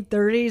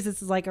 1930s.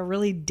 This is like a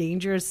really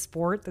dangerous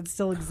sport that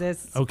still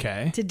exists.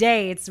 Okay.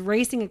 Today, it's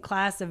racing a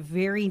class of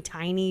very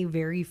tiny,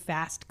 very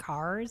fast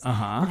cars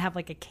that have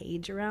like a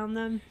cage around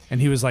them.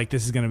 And he was like,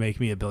 this is going to make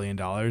me $1 billion.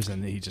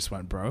 And he just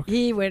went broke.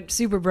 He went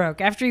super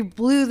broke. After he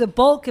blew the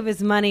bulk of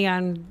his money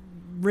on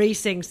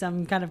racing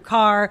some kind of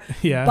car,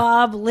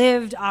 Bob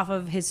lived off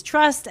of his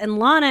trust, and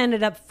Lana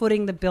ended up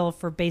footing the bill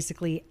for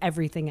basically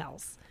everything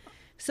else.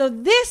 So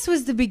this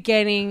was the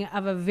beginning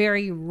of a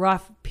very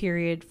rough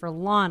period for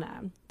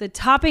Lana. The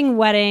Topping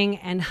wedding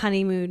and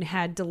honeymoon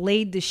had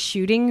delayed the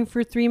shooting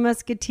for Three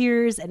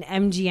Musketeers, and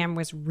MGM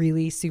was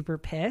really super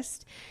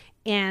pissed.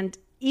 And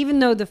even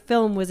though the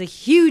film was a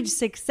huge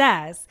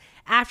success,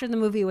 after the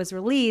movie was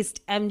released,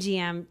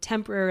 MGM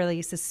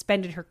temporarily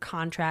suspended her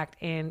contract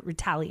in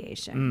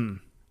retaliation.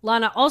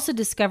 Lana also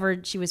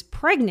discovered she was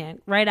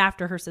pregnant right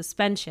after her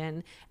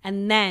suspension,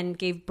 and then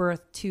gave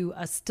birth to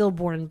a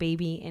stillborn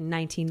baby in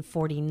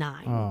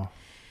 1949.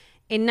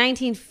 In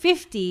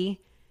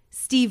 1950,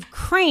 Steve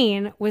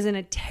Crane was in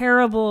a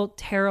terrible,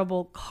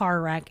 terrible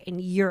car wreck in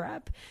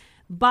Europe.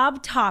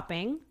 Bob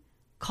Topping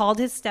called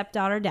his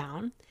stepdaughter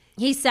down.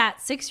 He sat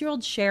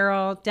 6-year-old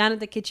Cheryl down at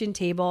the kitchen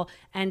table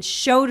and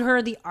showed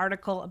her the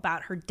article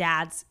about her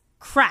dad's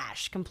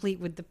crash,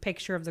 complete with the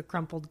picture of the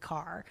crumpled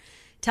car.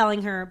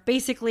 telling her,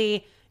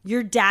 basically,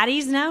 your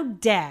daddy's now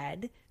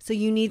dead, so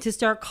you need to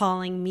start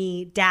calling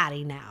me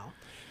daddy now.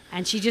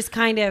 And she just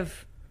kind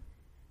of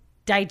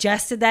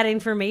digested that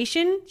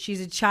information.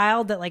 She's a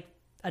child that like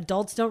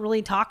adults don't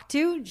really talk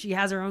to. She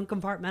has her own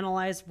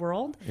compartmentalized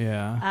world.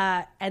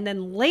 Yeah. And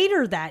then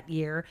later that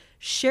year,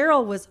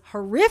 Cheryl was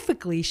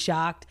horrifically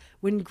shocked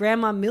when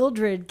Grandma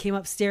Mildred came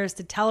upstairs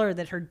to tell her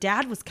that her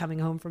dad was coming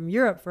home from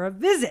Europe for a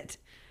visit.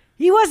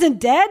 He wasn't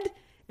dead,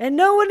 and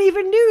no one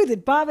even knew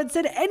that Bob had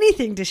said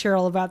anything to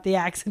Cheryl about the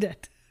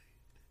accident.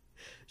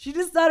 She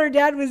just thought her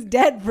dad was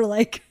dead for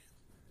like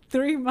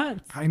 3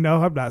 months. I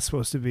know I'm not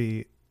supposed to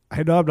be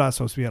at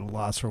a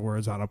loss for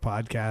words on a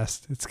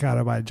podcast. It's kind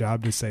of my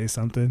job to say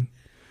something.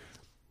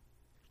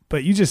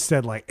 But you just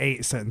said like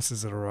 8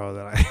 sentences in a row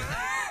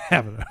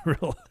that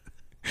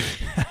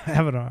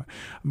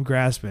I'm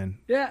grasping.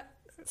 Yeah.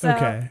 So,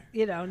 okay.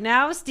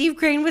 Now Steve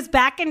Crane was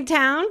back in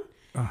town,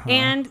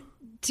 and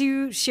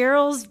to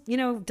Cheryl's,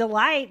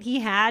 delight,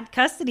 he had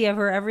custody of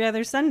her every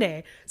other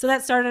Sunday. So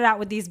that started out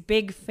with these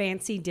big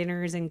fancy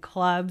dinners and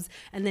clubs,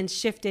 and then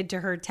shifted to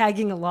her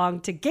tagging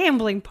along to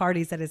gambling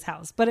parties at his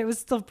house. But it was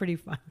still pretty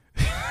fun.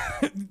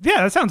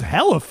 Yeah, that sounds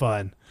hella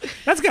fun.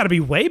 That's got to be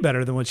way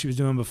better than what she was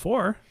doing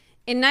before.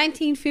 In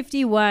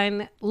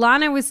 1951,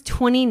 Lana was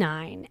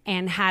 29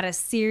 and had a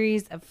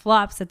series of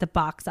flops at the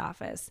box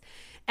office.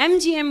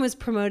 MGM was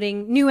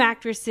promoting new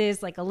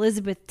actresses like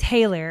Elizabeth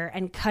Taylor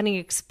and cutting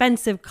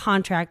expensive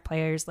contract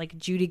players like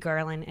Judy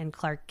Garland and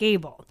Clark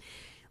Gable.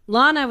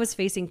 Lana was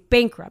facing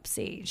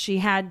bankruptcy. She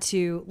had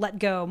to let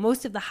go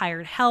most of the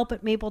hired help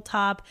at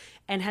Mapletop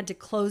and had to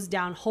close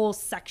down whole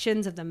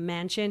sections of the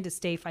mansion to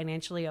stay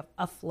financially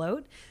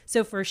afloat.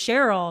 So for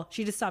Cheryl,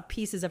 she just saw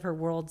pieces of her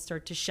world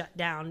start to shut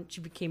down.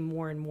 She became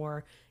more and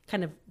more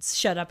kind of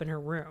shut up in her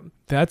room.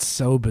 That's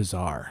so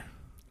bizarre.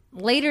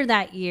 Later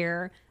that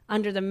year,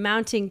 under the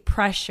mounting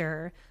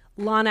pressure,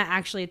 Lana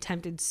actually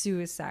attempted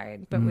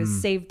suicide, but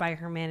was saved by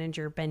her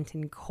manager,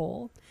 Benton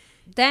Cole.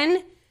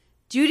 Then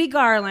Judy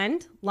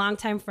Garland,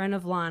 longtime friend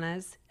of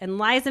Lana's, and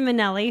Liza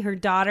Minnelli, her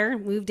daughter,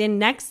 moved in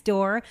next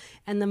door,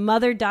 and the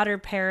mother-daughter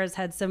pairs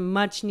had some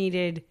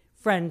much-needed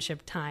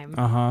friendship time,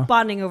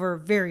 bonding over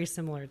very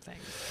similar things.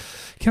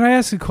 Can I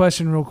ask a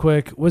question real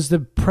quick? Was the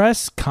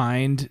press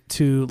kind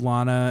to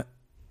Lana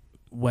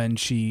when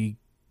she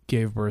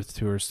gave birth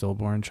to her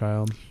stillborn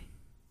child?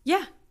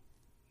 Yeah.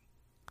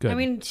 Good. I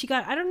mean,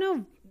 I don't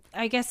know,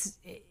 I guess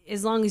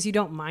as long as you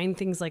don't mind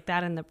things like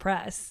that in the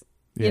press.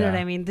 You know what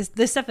I mean?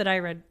 This stuff that I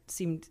read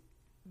seemed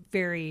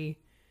very,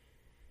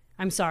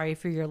 I'm sorry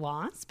for your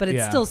loss, but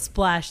it's still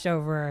splashed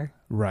over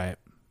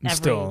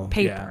every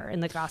paper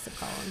in the gossip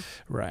column.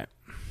 Right.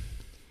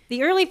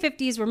 The early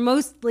 50s were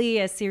mostly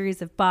a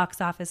series of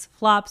box office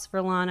flops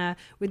for Lana,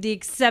 with the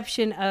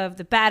exception of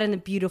The Bad and the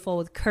Beautiful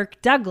with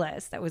Kirk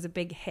Douglas. That was a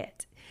big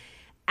hit.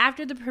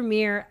 After the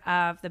premiere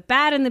of The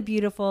Bad and the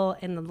Beautiful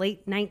in the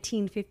late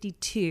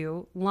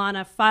 1952,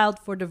 Lana filed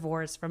for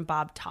divorce from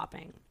Bob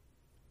Topping.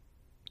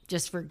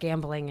 Just for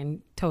gambling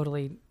and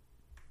totally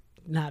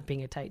not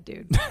being a tight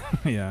dude.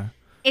 Yeah.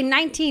 In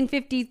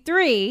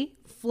 1953,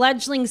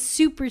 fledgling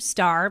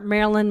superstar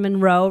Marilyn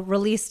Monroe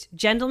released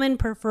Gentlemen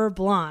Prefer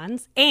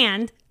Blondes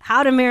and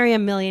How to Marry a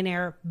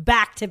Millionaire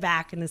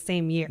back-to-back in the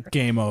same year.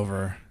 Game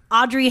over.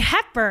 Audrey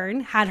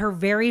Hepburn had her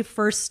very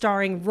first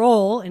starring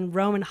role in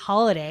Roman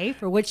Holiday,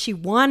 for which she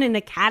won an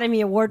Academy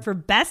Award for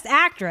Best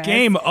Actress.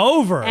 Game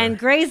over. And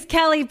Grace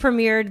Kelly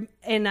premiered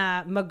in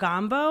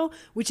Mogambo,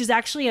 which is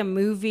actually a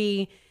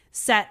movie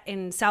set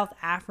in South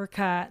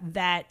Africa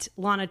that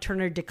Lana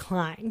Turner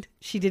declined.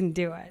 She didn't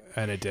do it.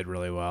 And it did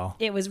really well.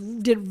 It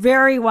did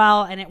very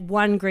well, and it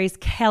won Grace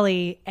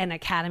Kelly an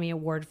Academy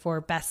Award for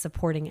Best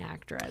Supporting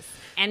Actress.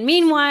 And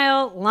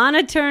meanwhile,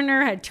 Lana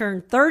Turner had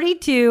turned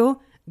 32,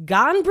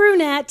 gone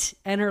brunette,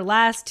 and her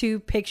last 2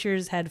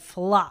 pictures had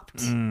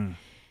flopped.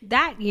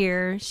 That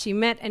year, she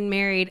met and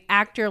married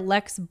actor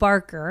Lex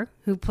Barker,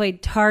 who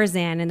played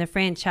Tarzan in the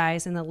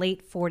franchise in the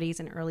late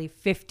 40s and early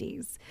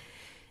 50s.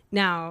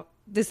 Now,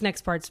 this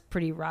next part's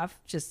pretty rough,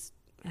 just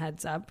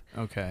heads up.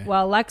 Okay.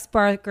 While Lex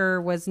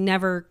Barker was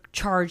never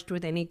charged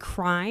with any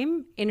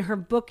crime, in her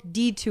book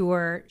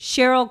Detour,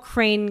 Cheryl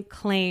Crane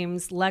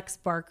claims Lex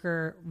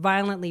Barker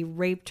violently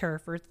raped her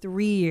for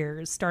 3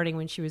 years, starting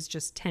when she was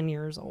just 10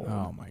 years old.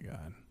 Oh, my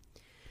God.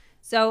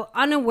 So,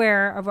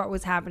 unaware of what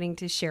was happening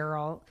to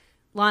Cheryl,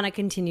 Lana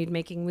continued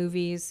making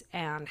movies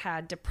and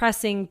had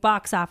depressing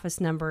box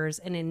office numbers.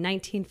 And in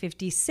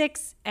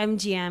 1956,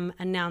 MGM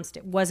announced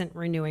it wasn't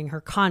renewing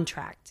her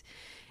contract.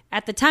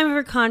 At the time of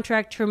her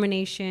contract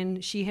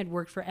termination, she had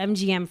worked for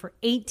MGM for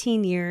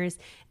 18 years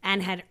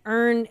and had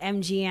earned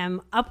MGM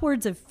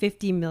upwards of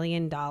 $50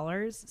 million.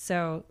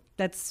 So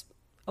that's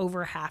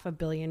over $500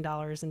 million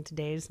in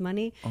today's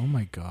money. Oh,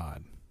 my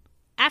God.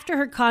 After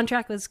her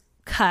contract was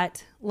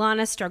cut,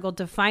 Lana struggled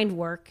to find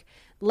work.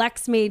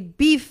 Lex made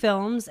B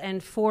films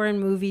and foreign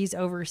movies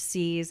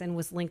overseas and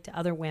was linked to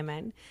other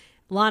women.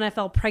 Lana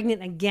fell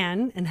pregnant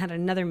again and had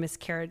another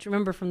miscarriage.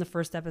 Remember from the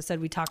first episode,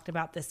 we talked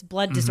about this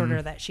blood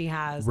disorder that she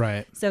has.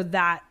 Right. So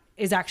that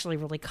is actually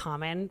really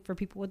common for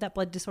people with that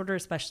blood disorder,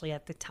 especially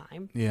at the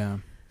time. Yeah.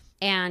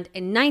 And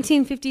in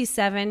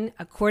 1957,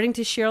 according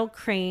to Cheryl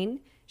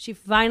Crane, she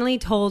finally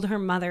told her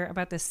mother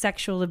about the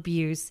sexual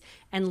abuse,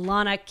 and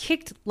Lana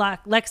kicked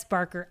Lex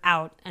Barker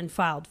out and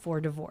filed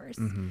for divorce.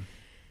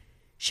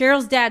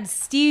 Cheryl's dad,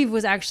 Steve,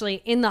 was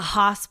actually in the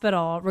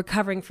hospital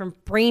recovering from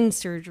brain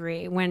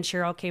surgery when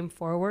Cheryl came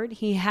forward.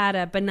 He had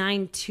a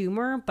benign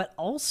tumor, but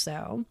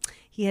also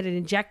he had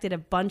injected a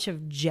bunch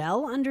of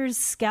gel under his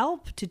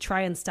scalp to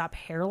try and stop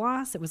hair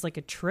loss. It was like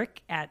a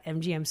trick at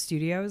MGM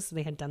Studios.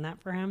 They had done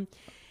that for him.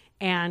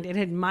 And it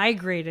had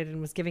migrated and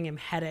was giving him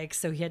headaches,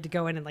 so he had to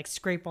go in and like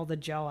scrape all the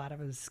gel out of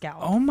his scalp.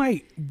 Oh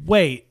my,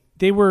 wait,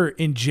 they were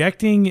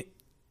injecting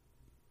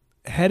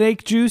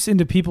headache juice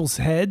into people's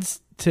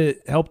heads to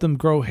help them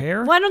grow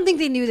hair? Well, I don't think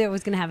they knew that it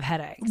was going to have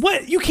headaches.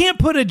 What? You can't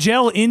put a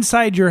gel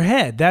inside your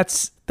head.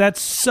 That's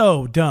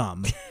so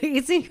dumb.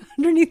 It's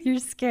underneath your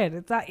skin.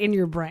 It's not in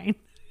your brain.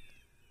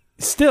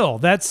 Still,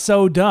 that's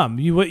so dumb.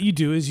 What you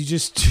do is you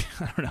just,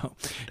 I don't know,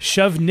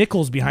 shove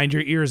nickels behind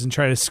your ears and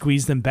try to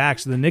squeeze them back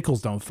so the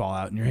nickels don't fall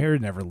out and your hair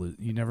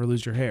you never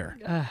lose your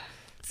hair.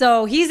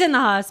 So he's in the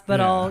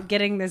hospital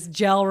getting this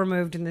gel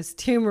removed and this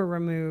tumor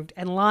removed,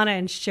 and Lana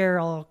and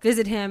Cheryl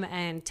visit him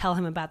and tell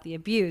him about the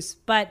abuse.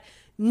 But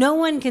no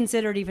one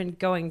considered even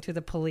going to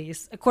the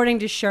police. According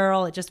to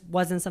Cheryl, it just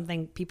wasn't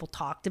something people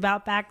talked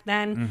about back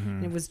then.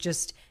 Mm-hmm. It was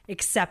just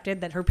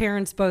accepted that her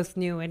parents both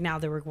knew, and now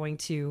they were going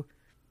to...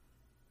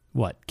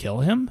 What,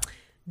 kill him?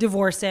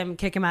 Divorce him,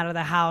 kick him out of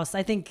the house.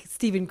 I think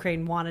Stephen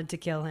Crane wanted to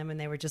kill him, and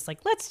they were just like,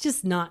 we're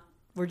just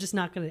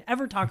not going to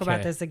ever talk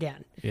about this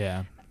again.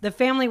 Yeah. The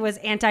family was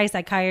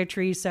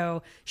anti-psychiatry,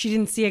 so she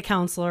didn't see a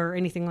counselor or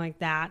anything like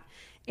that.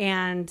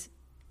 And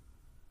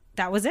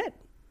that was it.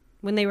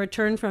 When they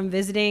returned from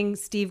visiting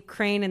Steve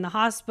Crane in the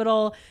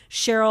hospital,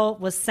 Cheryl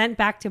was sent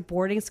back to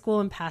boarding school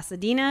in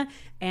Pasadena,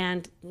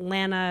 and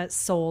Lana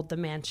sold the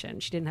mansion.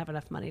 She didn't have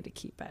enough money to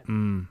keep it.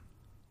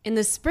 In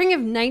the spring of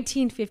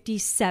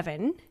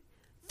 1957,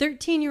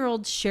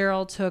 13-year-old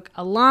Cheryl took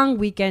a long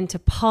weekend to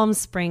Palm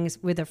Springs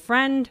with a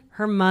friend,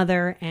 her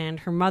mother,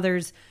 and her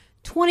mother's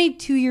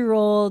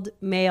 22-year-old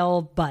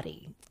male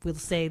buddy. We'll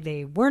say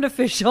they weren't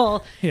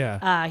official.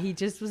 Yeah. He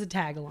just was a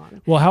tag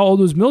along. Well, how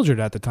old was Mildred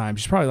at the time?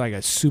 She's probably like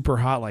a super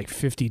hot, like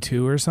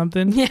 52 or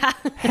something. Yeah.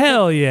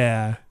 Hell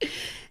yeah.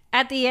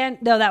 At the end,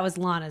 no, that was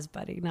Lana's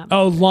buddy, not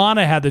Oh,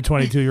 Lana had the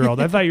 22-year-old.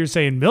 I thought you were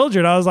saying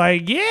Mildred. I was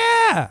like,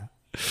 yeah.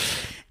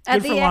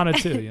 Good for Lana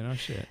too,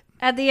 shit.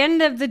 At the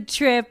end of the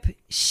trip,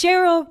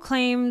 Cheryl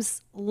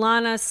claims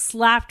Lana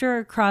slapped her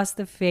across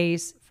the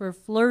face for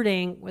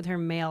flirting with her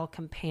male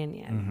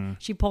companion. Mm-hmm.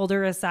 She pulled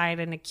her aside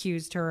and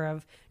accused her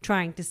of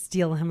trying to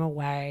steal him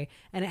away.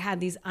 And it had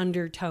these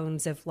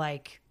undertones of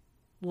like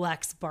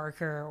Lex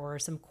Barker or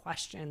some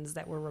questions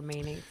that were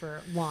remaining for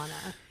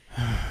Lana.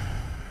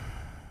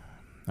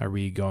 Are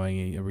we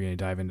going to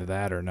dive into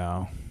that or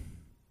no?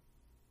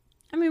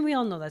 I mean, we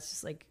all know that's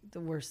just like the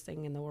worst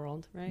thing in the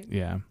world, right?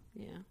 Yeah.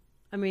 Yeah.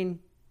 I mean,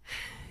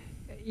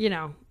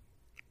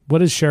 What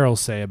does Cheryl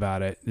say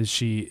about it? Does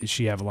she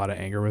have a lot of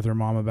anger with her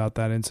mom about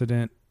that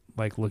incident?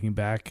 Like looking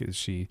back, is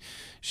she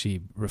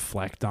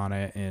reflect on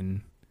it?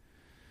 And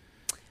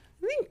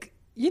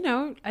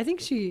I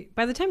think she,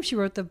 by the time she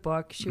wrote the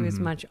book, she was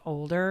much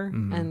older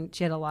and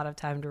she had a lot of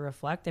time to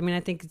reflect. I mean, I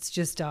think it's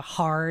just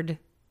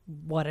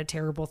what a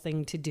terrible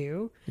thing to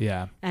do.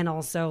 Yeah. And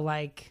also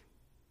like,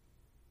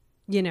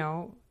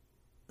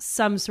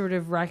 some sort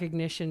of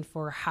recognition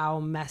for how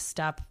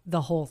messed up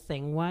the whole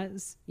thing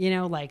was,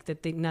 like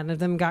that none of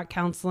them got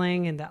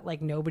counseling and that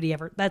like nobody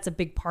ever, that's a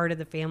big part of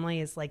the family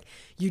is like,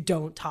 you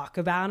don't talk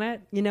about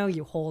it,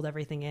 you hold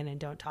everything in and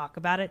don't talk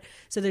about it.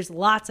 So there's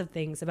lots of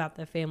things about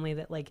the family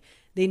that like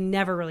they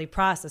never really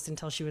processed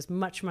until she was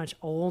much, much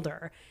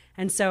older.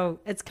 And so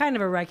it's kind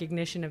of a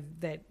recognition of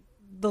that,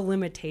 the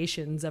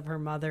limitations of her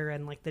mother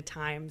and like the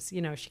times,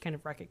 she kind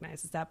of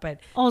recognizes that,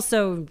 but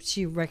also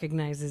she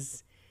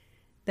recognizes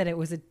that it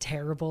was a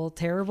terrible,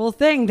 terrible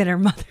thing that her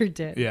mother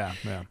did. Yeah,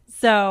 yeah.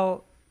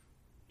 So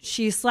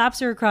she slaps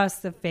her across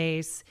the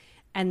face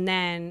and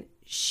then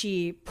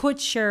she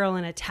puts Cheryl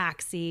in a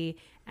taxi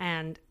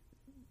and,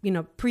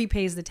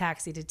 prepays the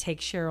taxi to take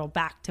Cheryl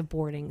back to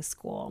boarding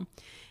school.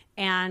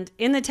 And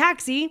in the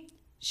taxi,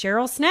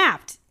 Cheryl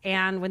snapped.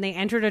 And when they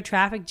entered a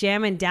traffic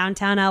jam in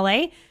downtown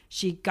LA,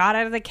 she got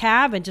out of the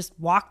cab and just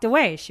walked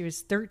away. She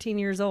was 13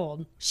 years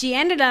old. She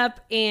ended up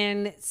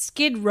in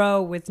Skid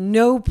Row with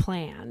no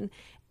plan.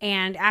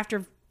 And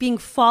after being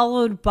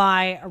followed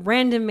by a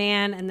random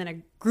man and then a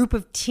group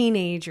of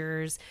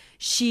teenagers,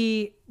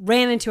 she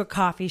ran into a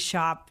coffee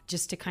shop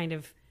just to kind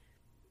of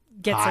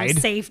get some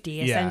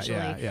safety, essentially.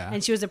 Yeah.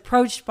 And she was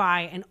approached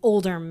by an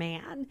older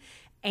man.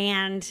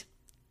 And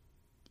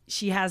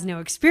she has no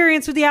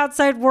experience with the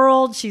outside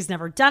world. She's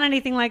never done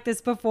anything like this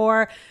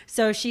before.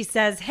 So she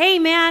says, "Hey,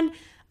 man,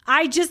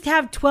 I just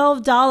have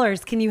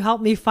 $12. Can you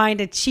help me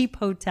find a cheap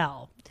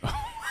hotel?"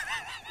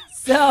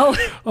 So,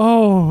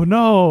 oh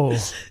no,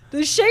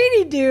 the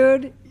shady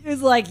dude,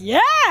 is like,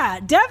 yeah,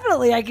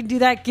 definitely I can do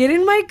that. Get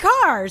in my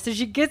car. So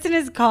she gets in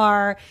his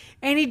car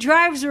and he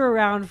drives her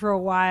around for a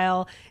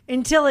while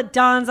until it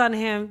dawns on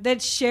him that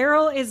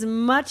Cheryl is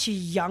much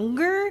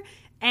younger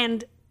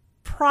and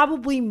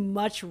probably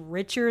much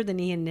richer than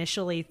he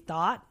initially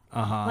thought.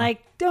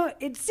 Like,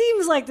 it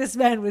seems like this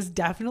man was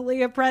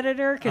definitely a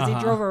predator because he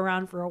drove her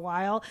around for a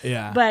while.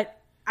 Yeah. But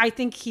I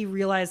think he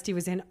realized he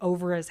was in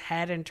over his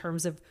head in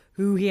terms of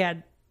who he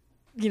had,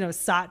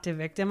 sought to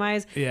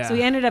victimize. Yeah. So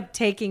he ended up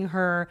taking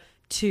her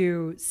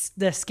to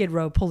the Skid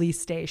Row police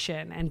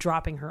station and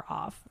dropping her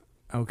off.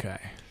 Okay.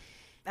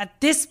 At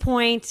this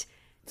point,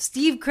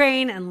 Steve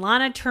Crane and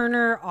Lana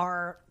Turner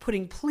are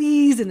putting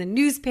pleas in the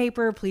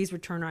newspaper. Please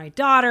return my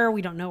daughter.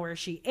 We don't know where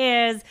she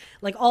is.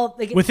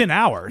 Within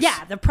hours.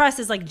 Yeah. The press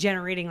is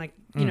generating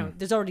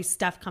there's already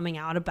stuff coming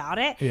out about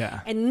it. Yeah.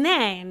 And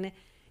then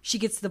she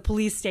gets to the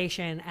police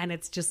station and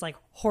it's just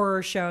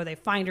horror show. They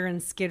find her in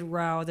Skid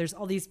Row. There's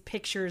all these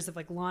pictures of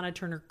Lana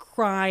Turner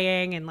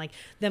crying and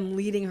them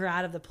leading her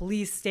out of the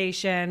police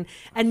station.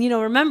 And,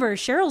 remember,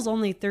 Cheryl's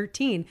only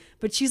 13,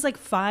 but she's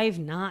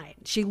 5'9".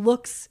 She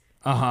looks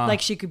like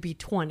she could be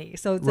 20.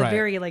 So it's a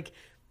very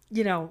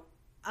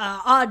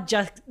odd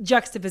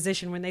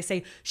juxtaposition when they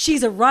say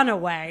she's a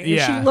runaway.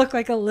 And she looked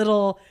like a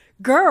little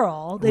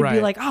girl. They'd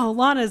be like, oh,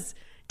 Lana's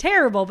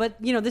terrible.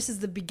 But, this is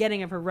the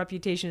beginning of her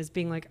reputation as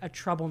being a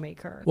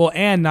troublemaker. Well,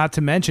 and not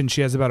to mention,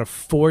 she has about a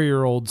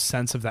 4-year-old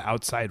sense of the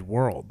outside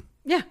world.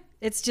 Yeah.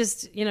 It's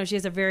just, she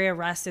has a very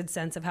arrested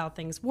sense of how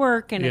things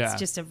work. And it's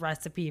just a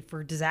recipe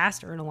for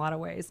disaster in a lot of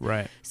ways.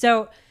 Right.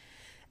 So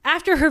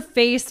after her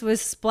face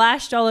was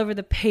splashed all over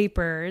the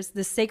papers,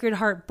 the Sacred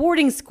Heart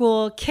boarding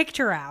school kicked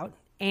her out.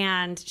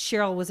 And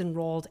Cheryl was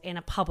enrolled in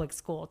a public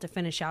school to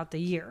finish out the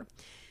year.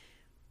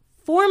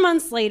 4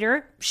 months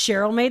later,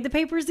 Cheryl made the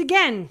papers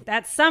again.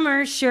 That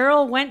summer,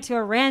 Cheryl went to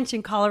a ranch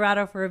in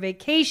Colorado for a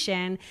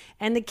vacation,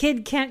 and the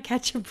kid can't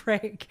catch a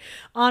break.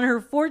 On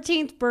her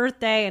 14th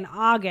birthday in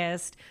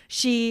August,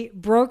 she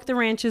broke the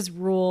ranch's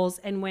rules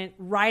and went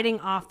riding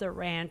off the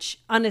ranch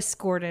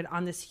unescorted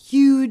on this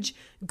huge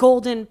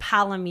golden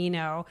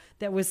palomino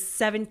that was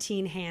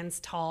 17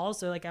 hands tall,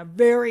 so a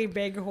very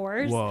big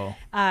horse. Whoa.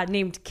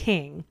 Named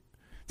King.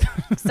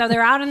 So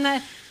they're out in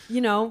the,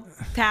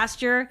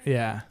 pasture.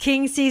 Yeah.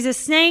 King sees a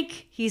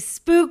snake, he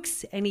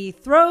spooks, and he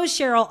throws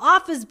Cheryl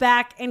off his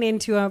back and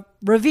into a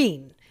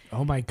ravine.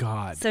 Oh my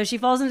God. So she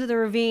falls into the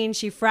ravine,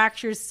 she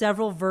fractures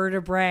several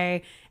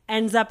vertebrae,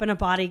 ends up in a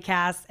body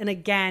cast, and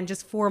again,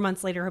 just 4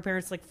 months later, her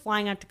parents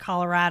flying out to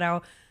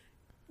Colorado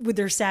with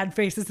their sad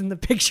faces in the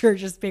picture,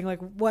 just being like,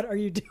 what are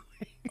you doing?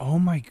 Oh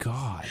my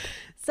God.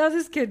 So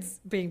this kid's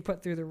being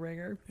put through the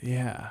ringer.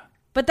 Yeah.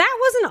 But that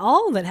wasn't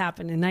all that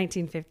happened in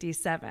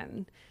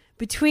 1957.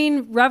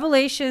 Between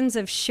revelations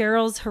of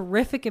Cheryl's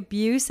horrific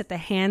abuse at the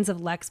hands of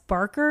Lex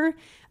Barker,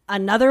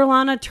 another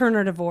Lana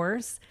Turner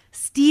divorce,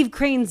 Steve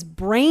Crane's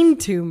brain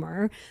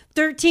tumor,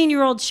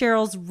 13-year-old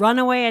Cheryl's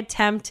runaway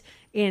attempt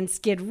in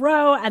Skid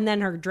Row, and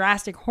then her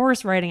drastic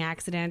horse riding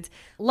accident,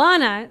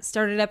 Lana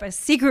started up a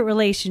secret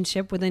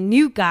relationship with a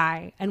new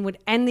guy and would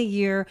end the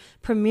year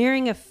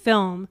premiering a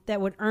film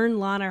that would earn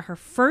Lana her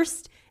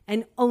first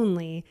and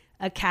only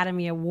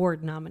Academy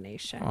Award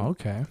nomination. Oh,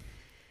 okay.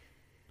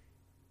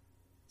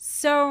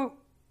 So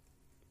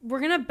we're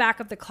going to back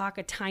up the clock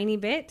a tiny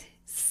bit.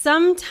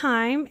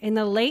 Sometime in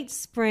the late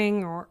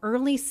spring or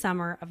early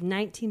summer of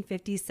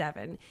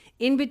 1957,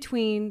 in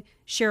between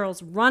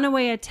Cheryl's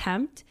runaway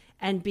attempt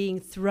and being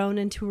thrown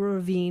into a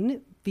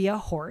ravine via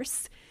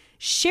horse,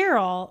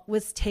 Cheryl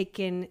was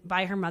taken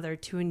by her mother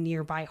to a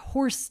nearby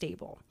horse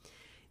stable.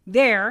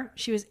 There,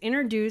 she was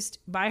introduced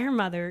by her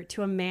mother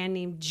to a man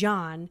named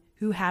John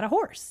who had a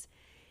horse.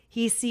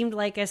 He seemed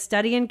like a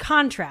study in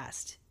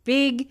contrast.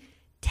 Big,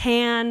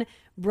 tan,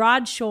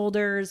 broad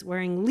shoulders,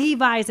 wearing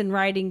Levi's and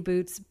riding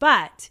boots,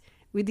 but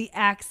with the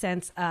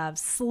accents of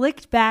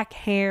slicked back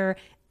hair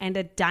and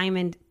a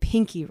diamond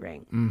pinky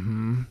ring.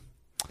 Mm-hmm.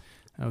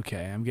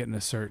 Okay, I'm getting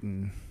a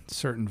certain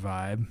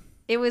vibe.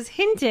 It was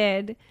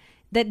hinted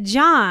that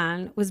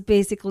John was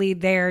basically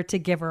there to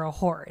give her a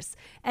horse.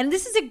 And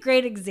this is a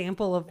great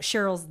example of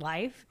Cheryl's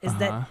life, is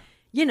that,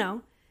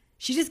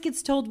 she just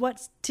gets told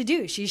what to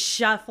do. She's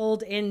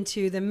shuffled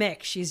into the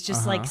mix. She's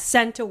just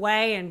sent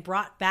away and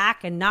brought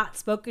back and not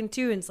spoken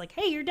to. And it's like,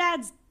 hey, your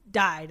dad's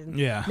died. And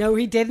no,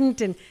 he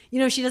didn't. And,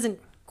 she doesn't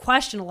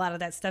question a lot of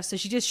that stuff. So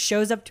she just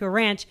shows up to a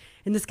ranch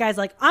and this guy's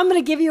like, I'm going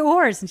to give you a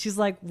horse. And she's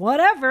like,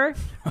 whatever.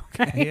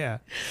 Okay, yeah.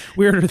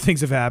 Weirder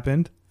things have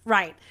happened.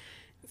 Right.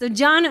 So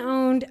John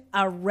owned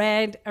a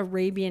red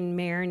Arabian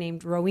mare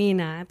named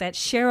Rowena that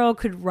Cheryl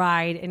could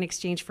ride in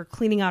exchange for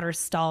cleaning out her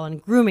stall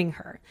and grooming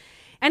her.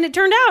 And it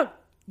turned out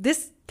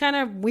this kind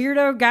of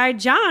weirdo guy,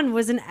 John,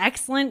 was an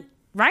excellent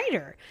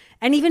rider.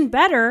 And even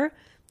better,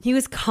 he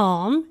was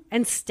calm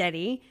and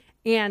steady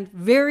and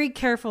very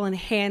careful and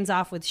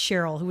hands-off with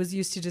Cheryl, who was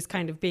used to just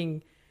kind of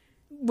being,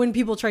 when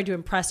people tried to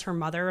impress her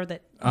mother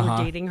that were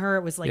dating her,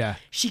 it was like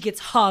she gets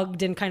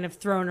hugged and kind of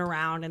thrown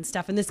around and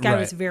stuff. And this guy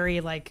was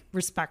very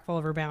respectful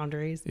of her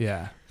boundaries.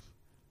 Yeah.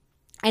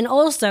 And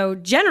also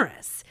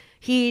generous.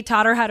 He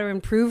taught her how to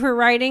improve her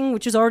writing,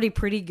 which was already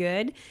pretty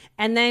good.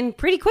 And then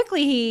pretty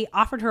quickly, he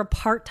offered her a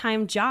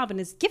part-time job in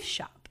his gift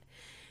shop.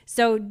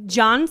 So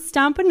John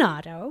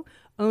Stompanato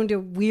owned a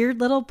weird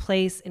little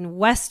place in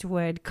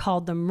Westwood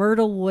called the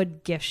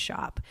Myrtlewood Gift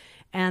Shop.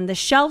 And the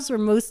shelves were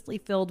mostly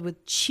filled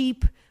with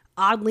cheap,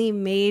 oddly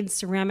made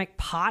ceramic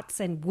pots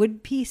and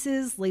wood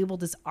pieces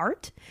labeled as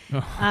art.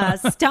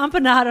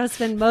 Stompanato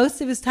spent most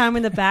of his time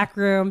in the back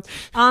room,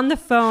 on the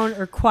phone,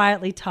 or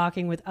quietly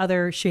talking with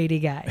other shady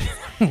guys.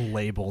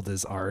 Labeled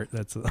as art.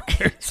 That's what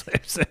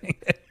they're saying.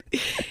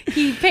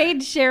 He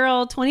paid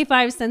Cheryl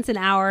 25 cents an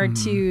hour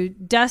to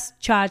dust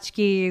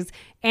tchotchkes,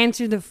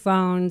 answer the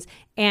phones,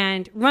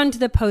 and run to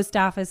the post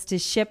office to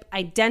ship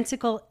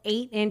identical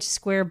 8-inch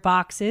square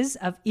boxes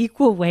of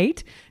equal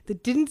weight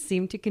that didn't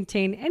seem to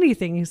contain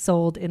anything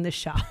sold in the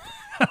shop.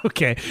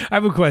 Okay, I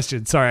have a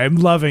question. Sorry, I'm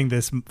loving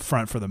this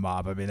front for the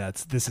mob. I mean,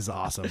 this is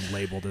awesome.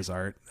 Labeled as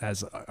art,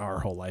 as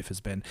our whole life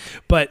has been.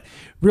 But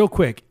real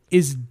quick,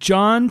 is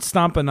John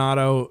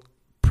Stompanato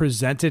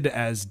presented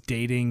as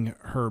dating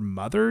her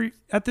mother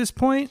at this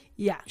point?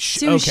 Yeah,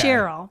 to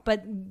Cheryl,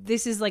 but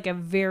this is like a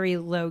very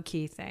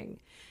low-key thing.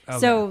 Okay.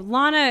 So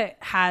Lana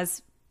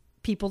has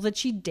people that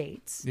she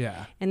dates.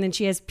 Yeah. And then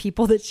she has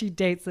people that she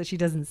dates that she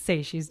doesn't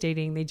say she's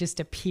dating. They just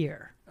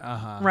appear.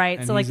 Right?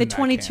 And so like the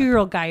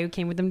 22-year-old guy who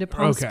came with them to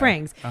Palm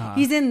Springs.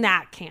 He's in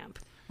that camp,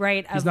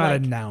 right? He's not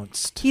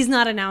announced. He's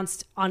not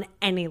announced on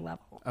any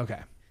level.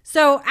 Okay.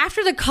 So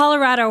after the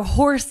Colorado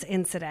horse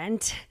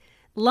incident,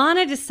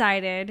 Lana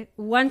decided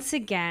once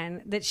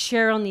again that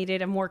Cheryl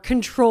needed a more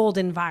controlled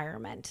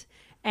environment.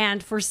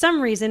 And for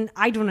some reason,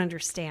 I don't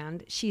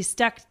understand, she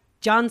stuck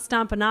John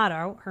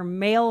Stompanato, her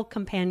male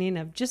companion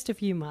of just a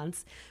few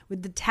months,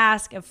 with the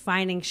task of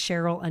finding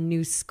Cheryl a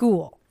new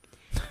school.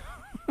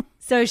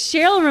 So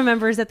Cheryl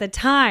remembers at the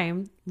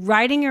time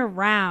riding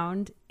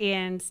around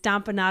in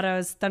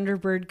Stompanato's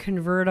Thunderbird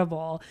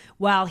convertible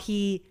while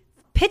he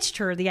pitched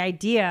her the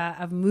idea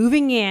of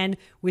moving in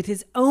with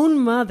his own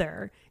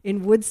mother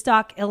in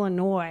Woodstock,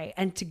 Illinois,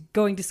 and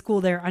going to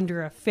school there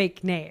under a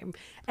fake name.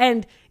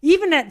 And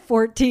even at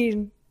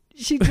 14,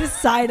 she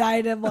just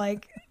side-eyed him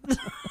like,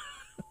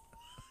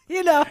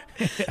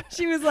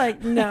 she was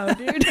like, no,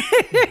 dude.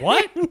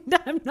 What?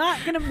 I'm not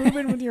going to move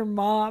in with your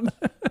mom.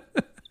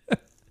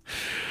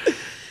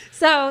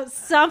 So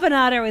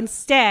Stompanato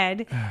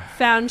instead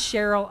found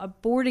Cheryl a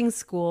boarding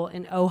school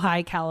in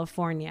Ojai,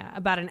 California,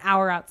 about an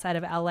hour outside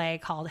of LA,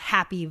 called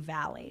Happy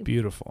Valley.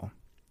 Beautiful.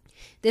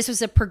 This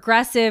was a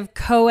progressive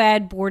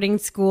co-ed boarding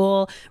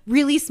school,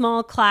 really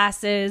small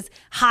classes,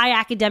 high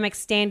academic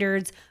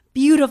standards,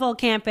 beautiful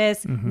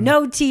campus,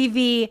 no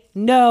TV,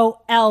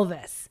 no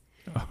Elvis.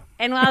 Oh.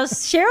 And while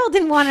Cheryl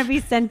didn't want to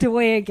be sent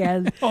away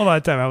again. Hold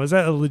on, time out. Was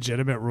that a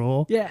legitimate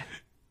rule? Yeah.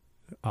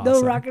 Awesome.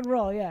 No rock and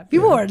roll, yeah.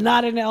 People were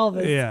not into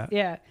Elvis. Yeah.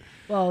 Yeah.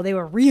 Well, they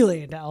were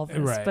really into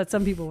Elvis, right. But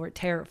some people were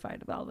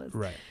terrified of Elvis.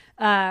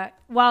 Right.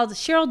 While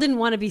Cheryl didn't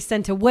want to be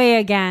sent away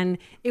again,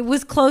 it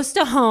was close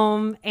to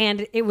home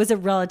and it was a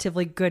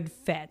relatively good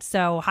fit.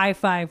 So high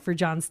five for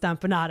John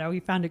Stompanato. He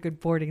found a good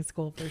boarding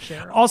school for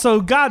Cheryl.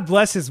 Also, God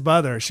bless his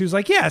mother. She was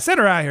like, yeah, send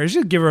her out here.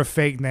 She'll give her a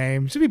fake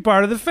name. She'll be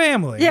part of the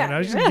family.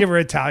 Yeah. She'll give her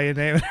an Italian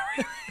name and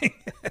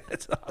everything.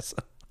 That's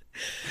awesome.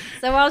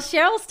 So while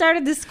Cheryl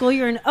started the school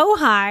year in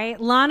Ojai,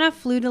 Lana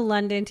flew to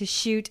London to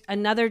shoot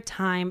another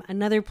time,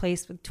 another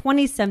place with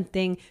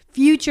 20-something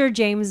future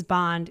James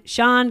Bond,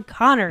 Sean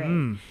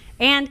Connery.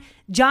 And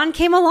John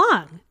came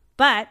along,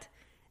 but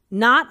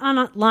not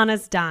on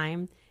Lana's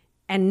dime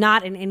and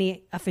not in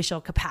any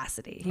official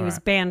capacity. He was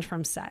banned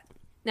from set.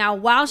 Now,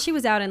 while she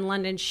was out in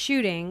London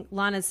shooting,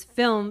 Lana's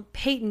film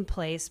Peyton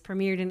Place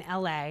premiered in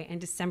LA in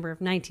December of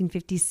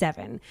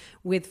 1957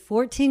 with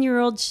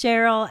 14-year-old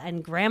Cheryl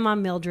and Grandma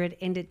Mildred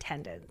in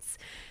attendance.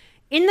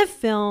 In the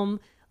film,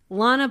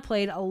 Lana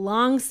played a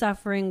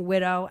long-suffering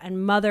widow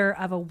and mother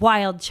of a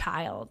wild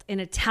child in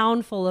a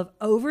town full of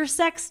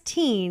oversexed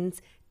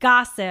teens,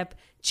 gossip,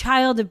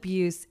 child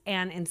abuse,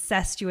 and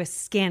incestuous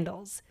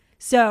scandals.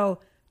 So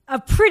a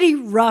pretty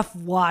rough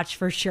watch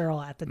for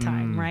Cheryl at the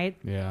time, right?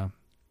 Yeah.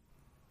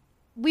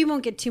 We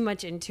won't get too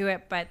much into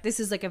it, but this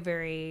is like a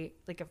very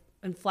a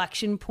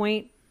inflection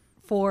point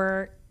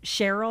for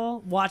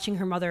Cheryl, watching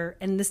her mother,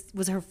 and this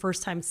was her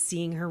first time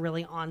seeing her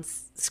really on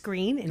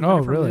screen in one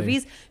of her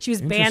movies. She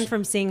was banned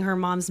from seeing her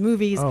mom's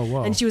movies,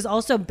 and she was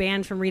also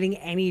banned from reading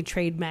any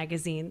trade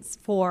magazines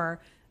for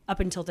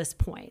up until this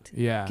point.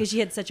 Yeah, because she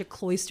had such a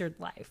cloistered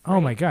life. Right? Oh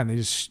my God! And they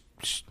just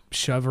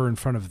shove her in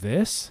front of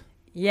this.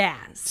 Yeah,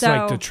 so it's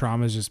like the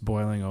trauma's just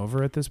boiling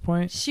over at this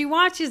point. She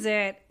watches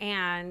it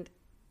and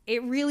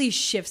it really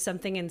shifts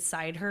something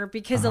inside her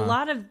because a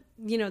lot of,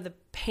 the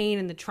pain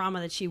and the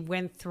trauma that she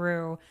went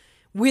through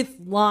with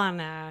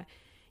Lana,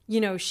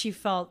 she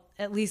felt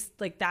at least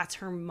like that's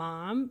her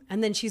mom.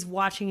 And then she's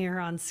watching her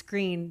on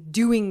screen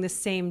doing the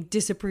same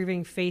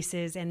disapproving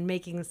faces and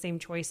making the same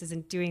choices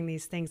and doing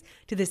these things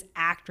to this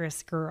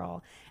actress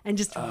girl and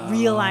just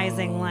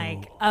realizing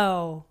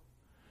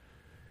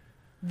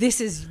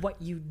this is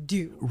what you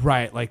do.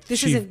 Right. Like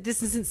This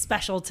isn't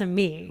special to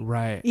me.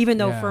 Right. Even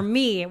though for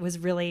me, it was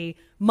really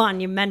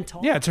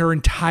monumental. Yeah, it's her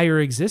entire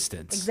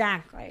existence.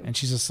 Exactly. And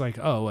she's just like,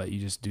 oh, what, you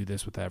just do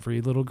this with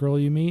every little girl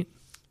you meet?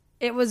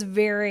 It was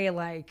very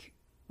like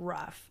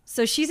rough.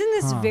 So she's in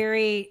this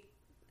very,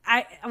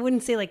 I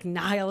wouldn't say like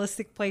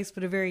nihilistic place,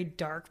 but a very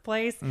dark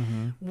place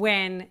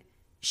when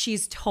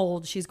she's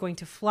told she's going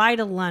to fly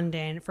to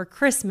London for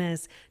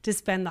Christmas to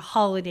spend the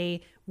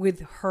holiday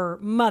with her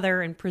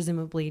mother and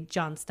presumably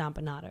John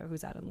Stompanato,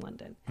 who's out in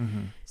London.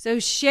 So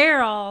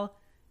Cheryl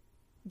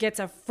gets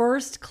a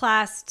first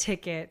class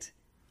ticket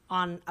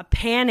on a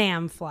Pan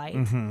Am flight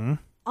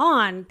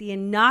on the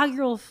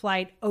inaugural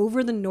flight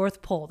over the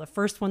North Pole, the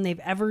first one they've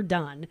ever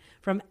done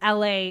from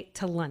LA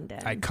to London.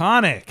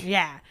 Iconic.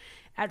 Yeah.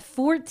 At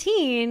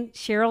 14,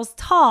 Cheryl's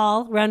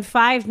tall, around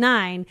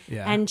 5'9",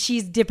 and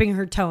she's dipping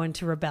her toe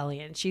into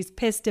rebellion. She's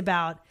pissed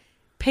about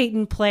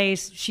Peyton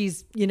Place.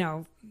 She's,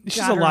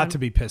 She's a lot to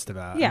be pissed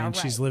about. Yeah, I mean,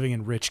 she's living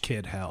in rich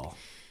kid hell.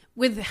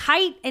 With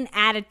height and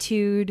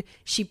attitude,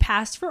 she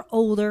passed for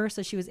older,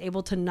 so she was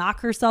able to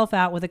knock herself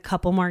out with a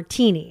couple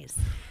martinis.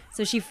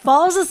 So she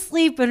falls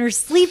asleep in her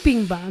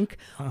sleeping bunk,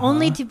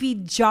 only to be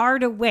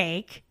jarred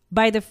awake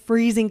by the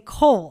freezing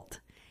cold.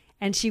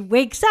 And she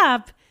wakes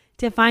up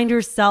to find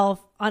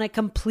herself on a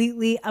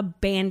completely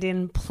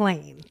abandoned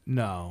plane.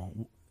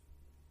 No.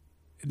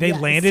 They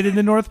landed in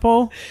the North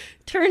Pole?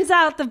 Turns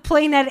out the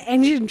plane had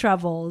engine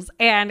troubles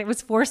and it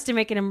was forced to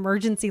make an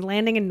emergency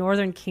landing in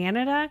northern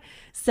Canada.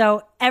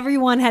 So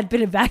everyone had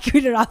been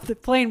evacuated off the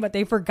plane, but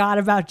they forgot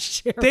about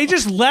Cheryl. They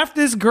just left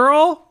this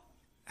girl?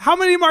 How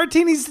many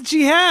martinis did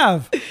she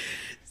have?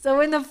 So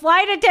when the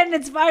flight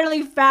attendants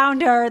finally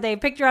found her, they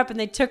picked her up and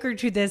they took her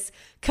to this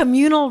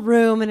communal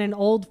room in an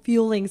old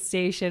fueling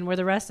station where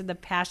the rest of the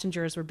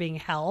passengers were being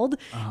held.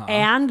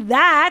 And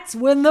that's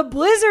when the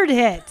blizzard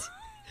hit.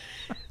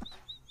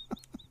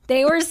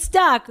 They were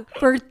stuck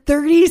for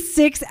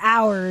 36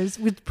 hours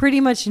with pretty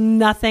much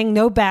nothing,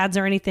 no bads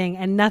or anything,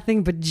 and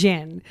nothing but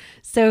gin.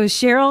 So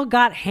Cheryl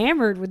got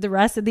hammered with the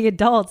rest of the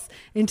adults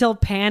until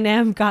Pan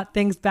Am got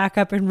things back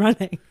up and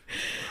running.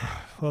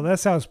 Well, that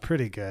sounds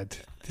pretty good.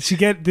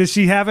 Did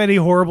she have any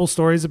horrible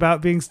stories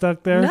about being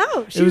stuck there?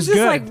 No, she was just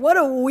good. like, what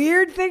a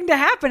weird thing to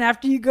happen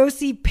after you go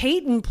see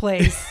Peyton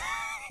Place.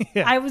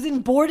 Yeah. I was in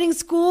boarding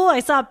school.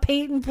 I saw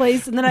Peyton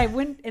Place and then I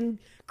went and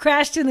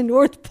crashed in the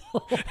North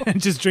Pole. And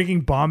just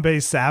drinking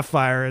Bombay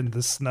Sapphire in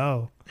the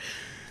snow.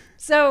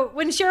 So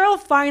when Cheryl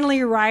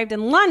finally arrived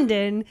in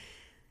London,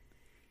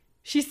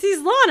 she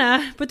sees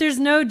Lana, but there's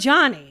no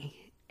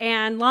Johnny.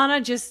 And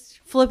Lana just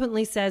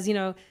flippantly says,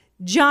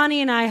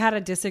 Johnny and I had a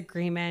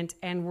disagreement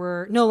and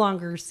we're no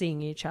longer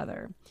seeing each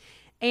other.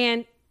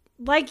 And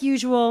like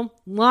usual,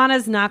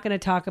 Lana's not going to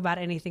talk about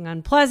anything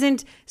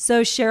unpleasant.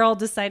 So Cheryl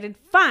decided,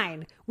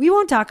 fine, we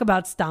won't talk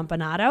about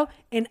Stompanato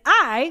and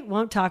I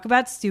won't talk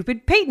about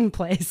stupid Peyton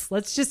Place.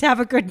 Let's just have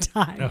a good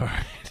time. All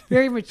right.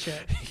 Very mature.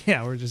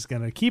 Yeah, we're just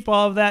going to keep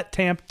all of that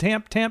tamp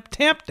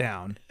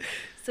down.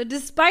 So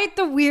despite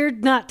the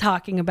weird not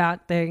talking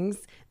about things,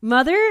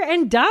 mother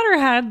and daughter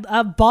had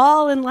a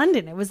ball in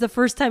London. It was the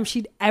first time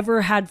she'd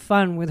ever had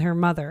fun with her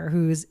mother,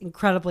 who's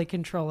incredibly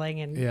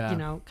controlling and,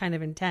 kind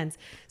of intense.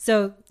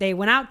 So they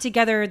went out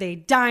together. They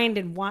dined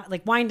and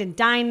wined and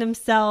dined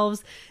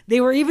themselves. They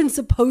were even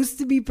supposed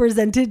to be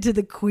presented to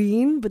the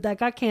Queen, but that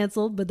got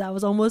canceled. But that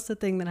was almost a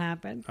thing that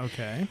happened.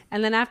 Okay.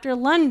 And then after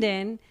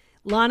London,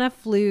 Lana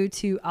flew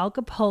to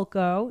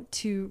Acapulco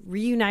to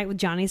reunite with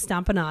Johnny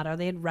Stompanato.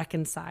 They had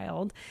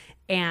reconciled.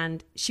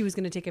 And she was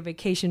going to take a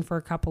vacation for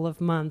a couple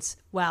of months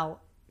while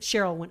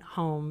Cheryl went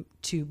home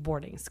to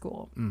boarding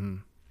school. Mm-hmm.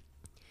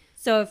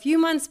 So a few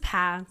months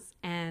passed,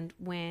 and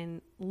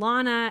when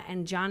Lana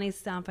and Johnny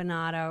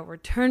Stompanato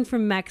returned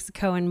from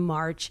Mexico in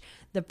March,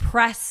 the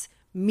press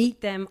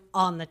meet them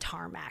on the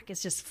tarmac.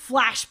 It's just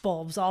flash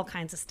bulbs, all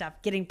kinds of stuff,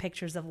 getting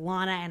pictures of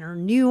Lana and her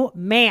new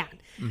man.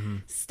 Mm-hmm.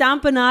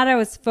 Stompanato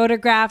is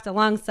photographed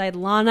alongside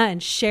Lana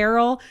and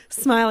Cheryl,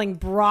 smiling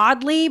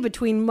broadly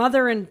between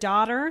mother and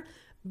daughter.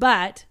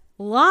 But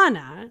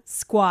Lana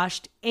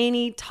squashed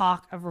any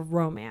talk of a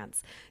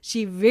romance.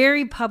 She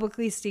very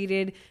publicly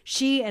stated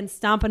she and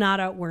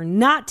Stompanato were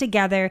not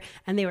together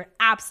and they were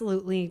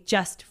absolutely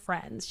just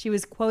friends. She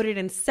was quoted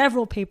in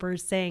several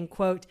papers saying,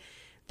 quote,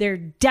 "There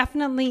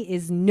definitely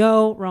is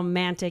no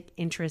romantic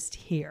interest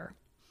here."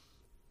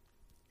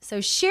 So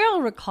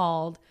Cheryl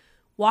recalled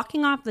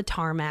walking off the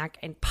tarmac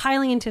and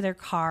piling into their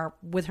car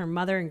with her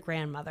mother and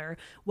grandmother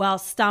while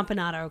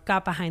Stompanato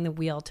got behind the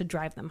wheel to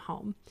drive them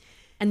home.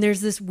 And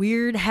there's this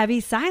weird, heavy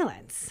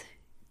silence.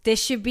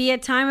 This should be a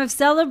time of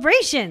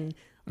celebration.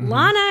 Mm-hmm.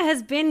 Lana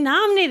has been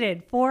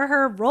nominated for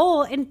her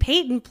role in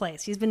Peyton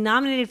Place. She's been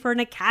nominated for an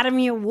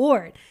Academy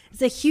Award.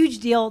 It's a huge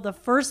deal, the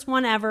first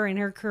one ever in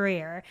her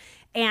career.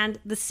 And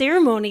the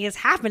ceremony is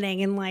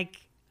happening in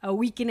like a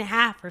week and a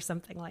half or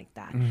something like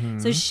that. Mm-hmm.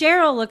 So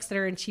Cheryl looks at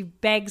her and she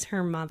begs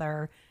her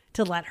mother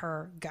to let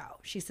her go.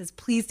 She says,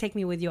 "Please take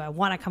me with you. I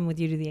want to come with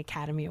you to the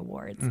Academy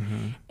Awards."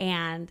 Mm-hmm.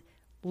 And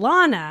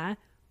Lana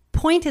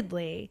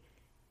pointedly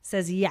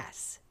says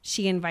yes.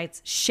 She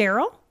invites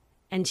Cheryl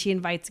and she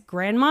invites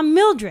Grandma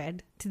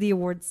Mildred to the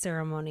awards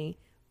ceremony,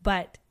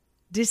 but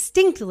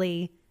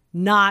distinctly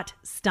not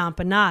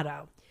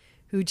Stompanato,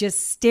 who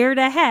just stared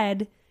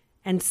ahead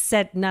and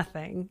said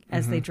nothing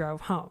as they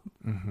drove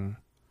home.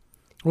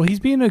 Well, he's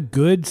being a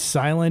good,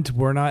 silent,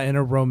 we're not in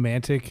a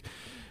romantic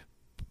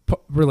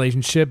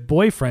relationship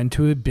boyfriend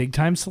to a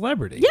big-time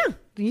celebrity. Yeah,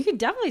 you could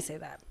definitely say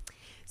that.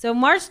 So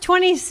March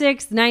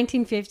 26th,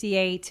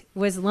 1958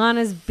 was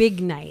Lana's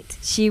big night.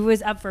 She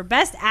was up for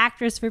Best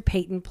Actress for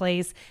Peyton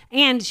Place,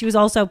 and she was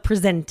also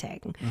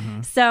presenting.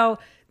 So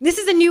this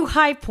is a new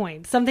high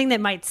point, something that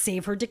might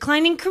save her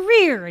declining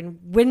career and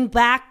win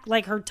back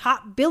like her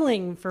top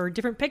billing for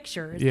different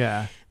pictures.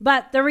 Yeah.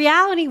 But the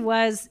reality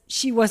was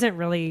she wasn't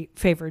really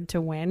favored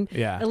to win.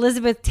 Yeah.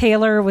 Elizabeth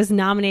Taylor was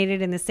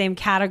nominated in the same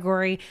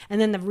category.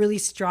 And then the really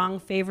strong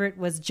favorite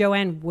was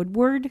Joanne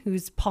Woodward,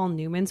 who's Paul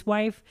Newman's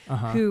wife,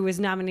 who was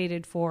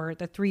nominated for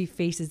The Three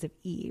Faces of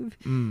Eve.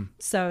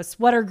 So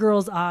Sweater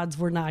Girl's odds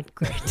were not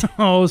great.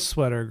 Oh,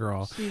 Sweater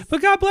Girl.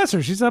 But God bless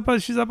her. She's up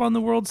on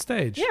the world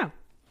stage. Yeah.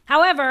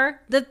 However,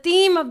 the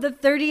theme of the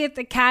 30th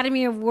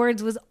Academy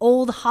Awards was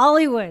old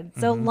Hollywood.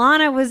 So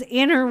Lana was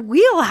in her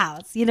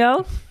wheelhouse, you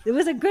know? It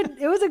was a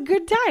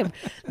good time.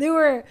 They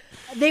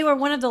were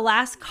one of the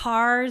last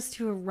cars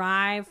to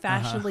arrive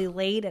fashionably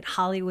late at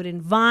Hollywood and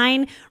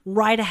Vine,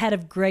 right ahead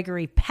of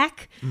Gregory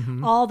Peck.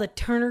 All the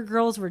Turner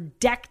girls were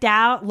decked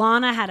out.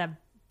 Lana had a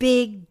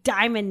big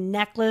diamond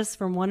necklace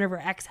from one of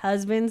her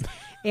ex-husbands,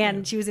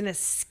 and she was in a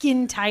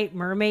skin-tight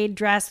mermaid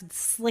dress with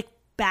slick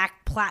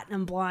back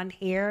platinum blonde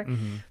hair.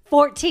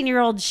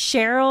 14-year-old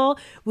Cheryl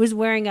was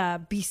wearing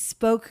a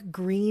bespoke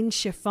green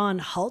chiffon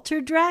halter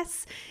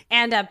dress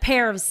and a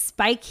pair of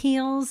spike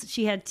heels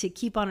she had to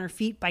keep on her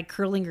feet by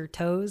curling her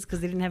toes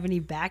because they didn't have any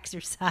back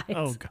exercise.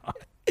 Oh, God.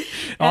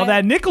 All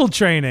that nickel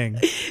training.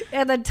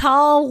 And the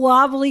tall,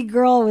 wobbly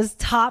girl was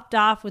topped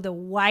off with a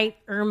white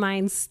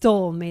ermine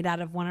stole made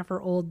out of one of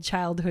her old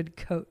childhood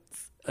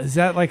coats. Is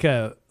that like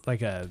a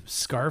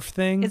scarf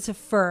thing? It's a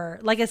fur,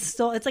 like a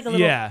stole. It's like a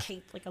little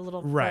cape, like a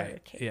little fur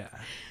cape. Yeah.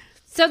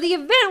 So the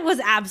event was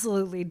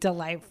absolutely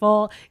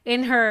delightful.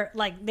 In her,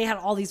 they had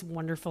all these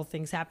wonderful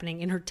things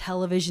happening. In her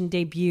television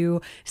debut,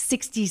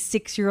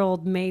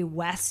 66-year-old Mae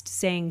West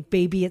sang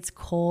 "Baby It's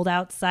Cold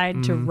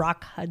Outside" to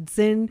Rock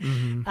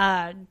Hudson.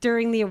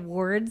 During the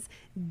awards,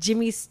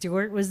 Jimmy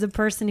Stewart was the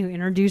person who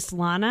introduced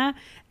Lana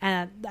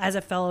as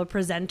a fellow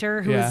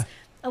presenter who was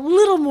a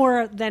little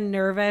more than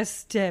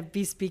nervous to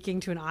be speaking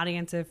to an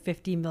audience of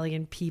 50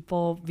 million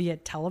people via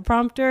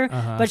teleprompter,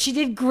 but she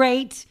did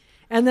great.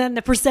 And then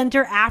the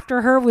presenter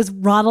after her was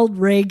Ronald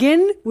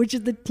Reagan, which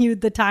at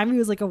the time he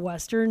was like a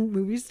Western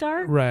movie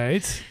star.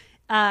 Right.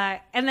 And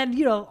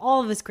then,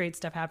 all of this great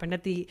stuff happened.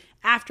 At the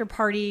after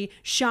party,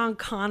 Sean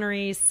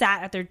Connery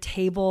sat at their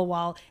table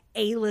while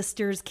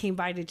A-listers came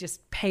by to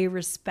just pay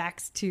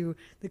respects to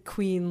the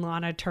Queen,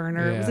 Lana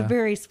Turner. It was a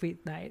very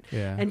sweet night.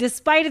 Yeah. And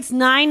despite its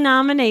 9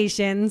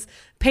 nominations,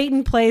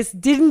 Peyton Place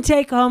didn't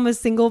take home a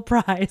single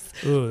prize.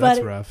 Ooh, that's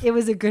but rough. It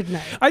was a good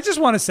night. I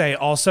just want to say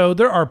also,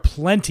 there are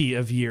plenty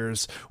of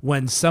years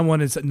when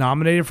someone is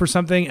nominated for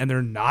something and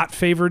they're not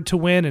favored to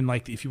win. And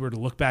if you were to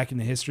look back in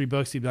the history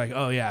books, you'd be like,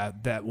 oh yeah,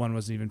 that one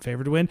wasn't even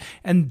favored to win.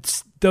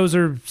 And those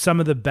are some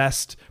of the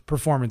best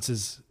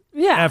performances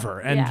ever,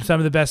 and some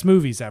of the best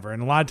movies ever.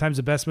 And a lot of times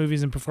the best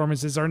movies and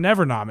performances are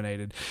never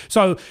nominated.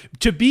 So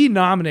to be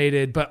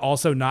nominated but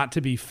also not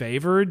to be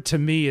favored, to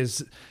me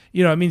is,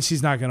 it means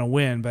she's not going to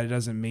win, but it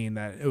doesn't mean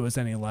that it was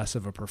any less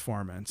of a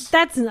performance.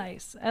 That's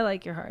nice. I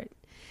like your heart.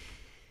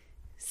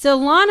 So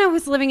Lana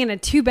was living in a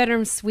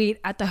 2-bedroom suite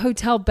at the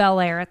Hotel Bel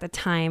Air at the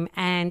time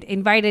and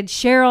invited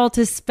Cheryl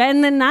to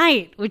spend the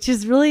night, which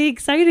is really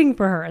exciting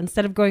for her,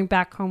 instead of going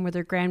back home with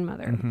her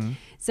grandmother.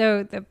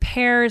 So the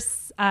pair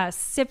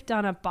sipped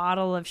on a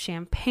bottle of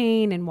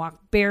champagne and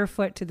walked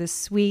barefoot to the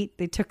suite.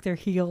 They took their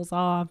heels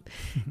off.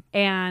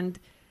 And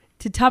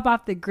to top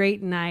off the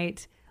great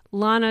night,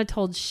 Lana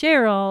told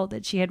Cheryl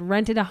that she had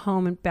rented a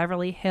home in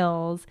Beverly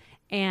Hills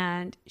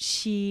and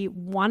she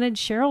wanted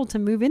Cheryl to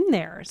move in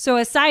there. So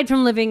aside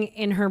from living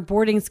in her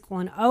boarding school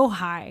in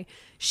Ojai,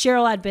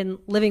 Cheryl had been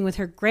living with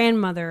her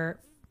grandmother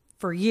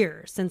for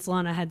years since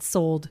Lana had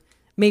sold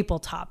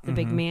Mapletop, the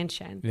big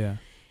mansion. Yeah.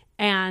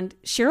 And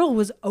Cheryl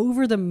was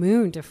over the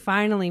moon to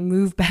finally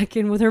move back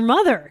in with her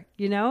mother,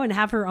 and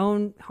have her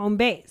own home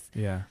base.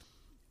 Yeah.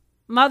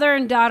 Mother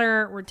and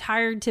daughter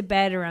retired to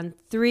bed around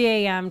 3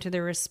 a.m. to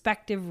their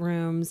respective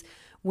rooms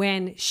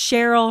when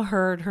Cheryl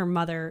heard her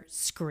mother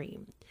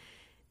scream.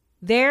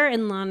 There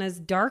in Lana's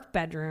dark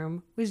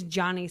bedroom was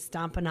Johnny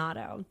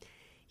Stompanato.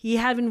 He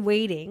had been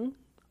waiting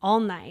all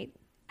night,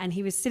 and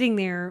he was sitting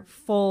there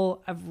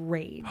full of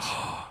rage.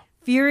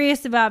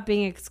 Furious about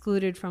being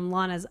excluded from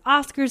Lana's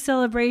Oscar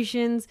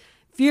celebrations,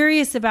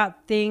 furious about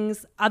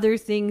other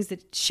things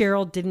that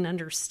Cheryl didn't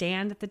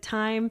understand at the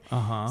time.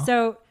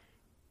 So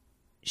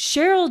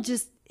Cheryl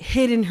just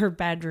hid in her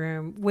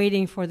bedroom,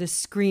 waiting for the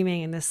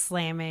screaming and the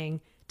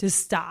slamming to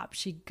stop.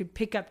 She could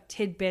pick up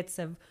tidbits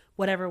of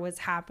whatever was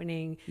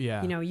happening.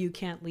 Yeah. You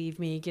can't leave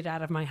me, get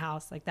out of my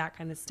house, like that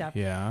kind of stuff.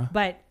 Yeah.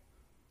 But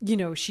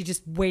she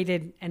just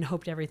waited and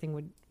hoped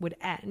everything would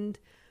end.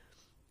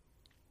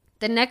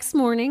 The next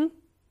morning,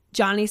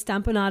 Johnny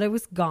Stompanato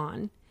was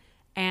gone,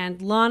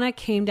 and Lana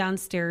came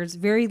downstairs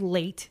very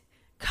late,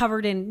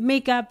 covered in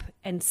makeup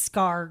and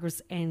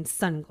scars and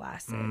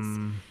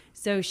sunglasses.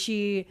 So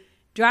she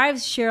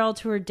drives Cheryl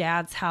to her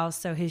dad's house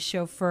so his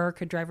chauffeur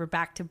could drive her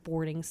back to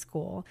boarding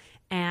school.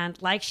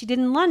 And like she did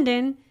in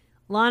London,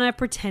 Lana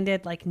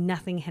pretended like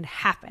nothing had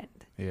happened.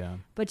 Yeah.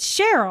 But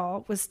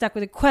Cheryl was stuck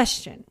with a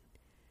question.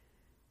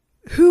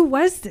 Who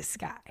was this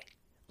guy?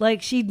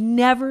 Like, she'd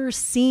never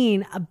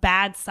seen a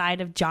bad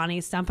side of Johnny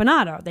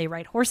Stompanato. They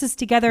ride horses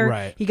together.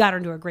 Right. He got her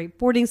into a great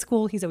boarding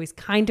school. He's always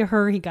kind to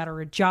her. He got her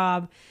a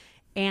job.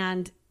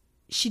 And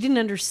she didn't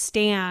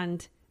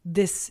understand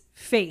this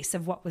face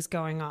of what was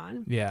going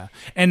on. Yeah.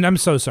 And I'm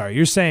so sorry.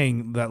 You're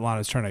saying that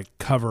Lana's trying to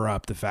cover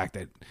up the fact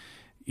that,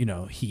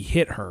 he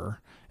hit her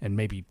and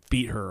maybe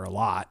beat her a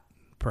lot,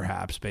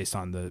 perhaps, based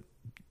on the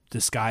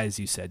disguise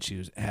you said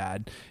she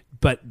had.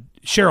 But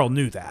Cheryl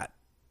knew that.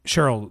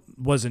 Cheryl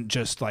wasn't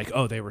just like,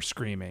 oh, they were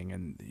screaming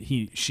and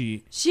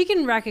she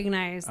can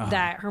recognize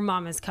that her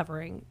mom is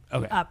covering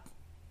up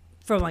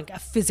from like a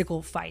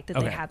physical fight that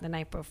they had the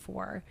night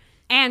before.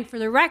 And for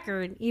the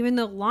record, even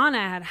though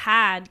Lana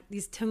had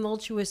these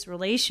tumultuous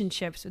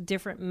relationships with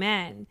different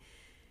men,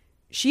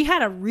 she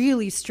had a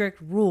really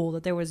strict rule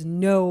that there was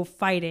no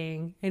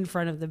fighting in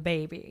front of the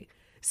baby.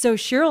 So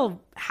Cheryl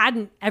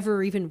hadn't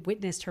ever even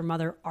witnessed her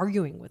mother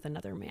arguing with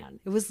another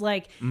man. It was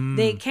like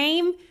they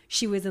came,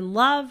 she was in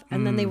love,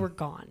 and then they were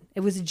gone.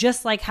 It was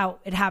just like how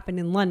it happened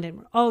in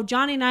London. Oh,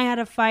 Johnny and I had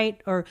a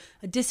fight or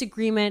a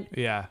disagreement.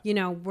 Yeah.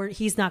 Where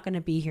he's not going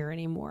to be here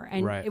anymore.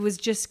 And it was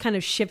just kind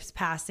of ships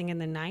passing in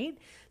the night.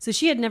 So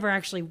she had never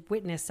actually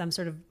witnessed some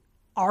sort of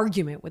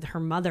argument with her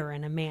mother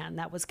and a man.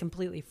 That was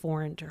completely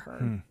foreign to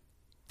her.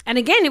 And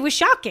again, it was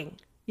shocking.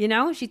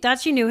 She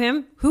thought she knew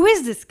him. Who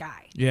is this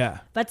guy? Yeah.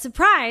 But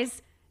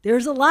surprise,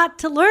 there's a lot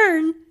to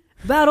learn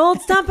about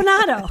old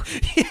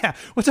Stompanato. Yeah.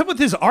 What's up with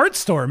his art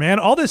store, man?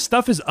 All this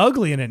stuff is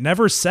ugly and it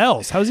never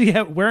sells. How's he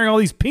wearing all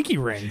these pinky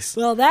rings?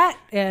 Well, that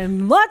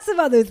and lots of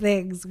other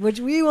things, which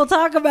we will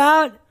talk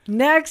about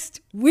next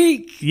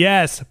week.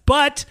 Yes,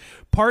 but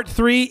part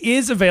 3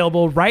 is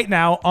available right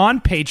now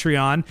on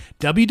Patreon,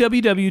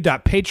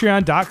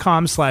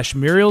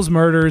 www.patreon.com/Muriel's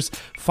Murders.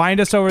 Find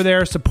us over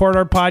there, support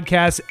our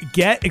podcast,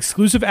 get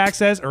exclusive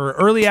access or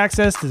early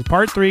access to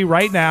part 3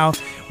 right now.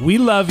 We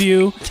love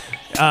you.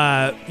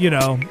 How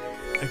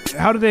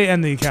do they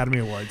end the Academy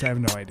Awards? I have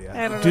no idea.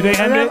 I don't know. Do they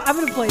end it? I'm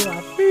going to play you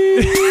off.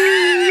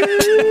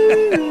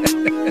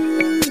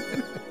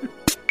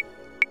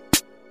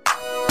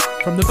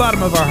 From the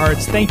bottom of our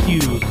hearts, thank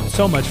you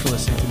so much for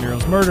listening to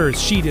Muriel's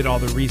Murders. She did all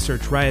the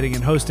research, writing,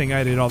 and hosting.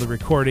 I did all the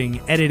recording,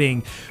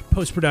 editing,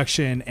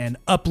 post-production, and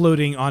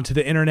uploading onto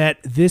the internet.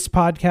 This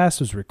podcast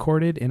was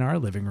recorded in our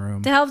living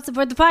room. To help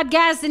support the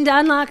podcast and to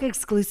unlock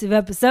exclusive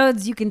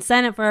episodes, you can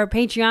sign up for our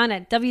Patreon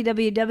at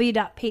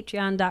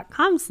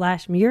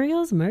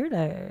www.patreon.com/Muriel's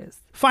Murders.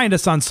 Find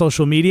us on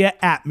social media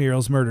at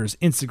Muriel's Murders,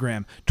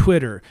 Instagram,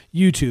 Twitter,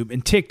 YouTube,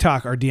 and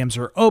TikTok. Our DMs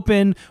are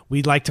open.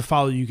 We'd like to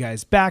follow you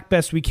guys back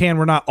best we can.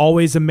 We're not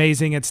always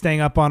amazing at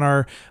staying up on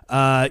our,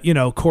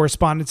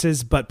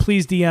 correspondences, but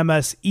please DM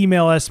us,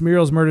 email us,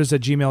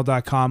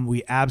 murielsmurders@gmail.com.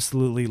 We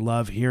absolutely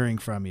love hearing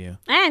from you.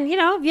 And,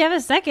 if you have a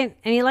second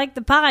and you like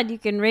the pod, you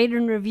can rate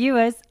and review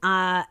us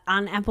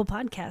on Apple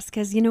Podcasts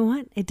because you know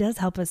what? It does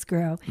help us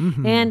grow.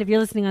 And if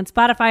you're listening on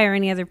Spotify or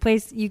any other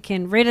place, you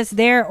can rate us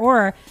there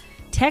or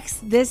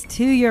text this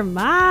to your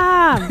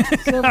mom.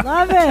 She'll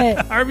love it.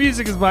 Our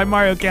music is by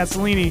Mario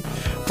Castellini.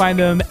 Find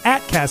him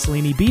at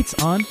Castellini Beats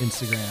on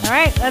Instagram. All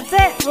right, that's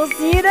it. We'll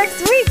see you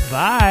next week.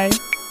 Bye.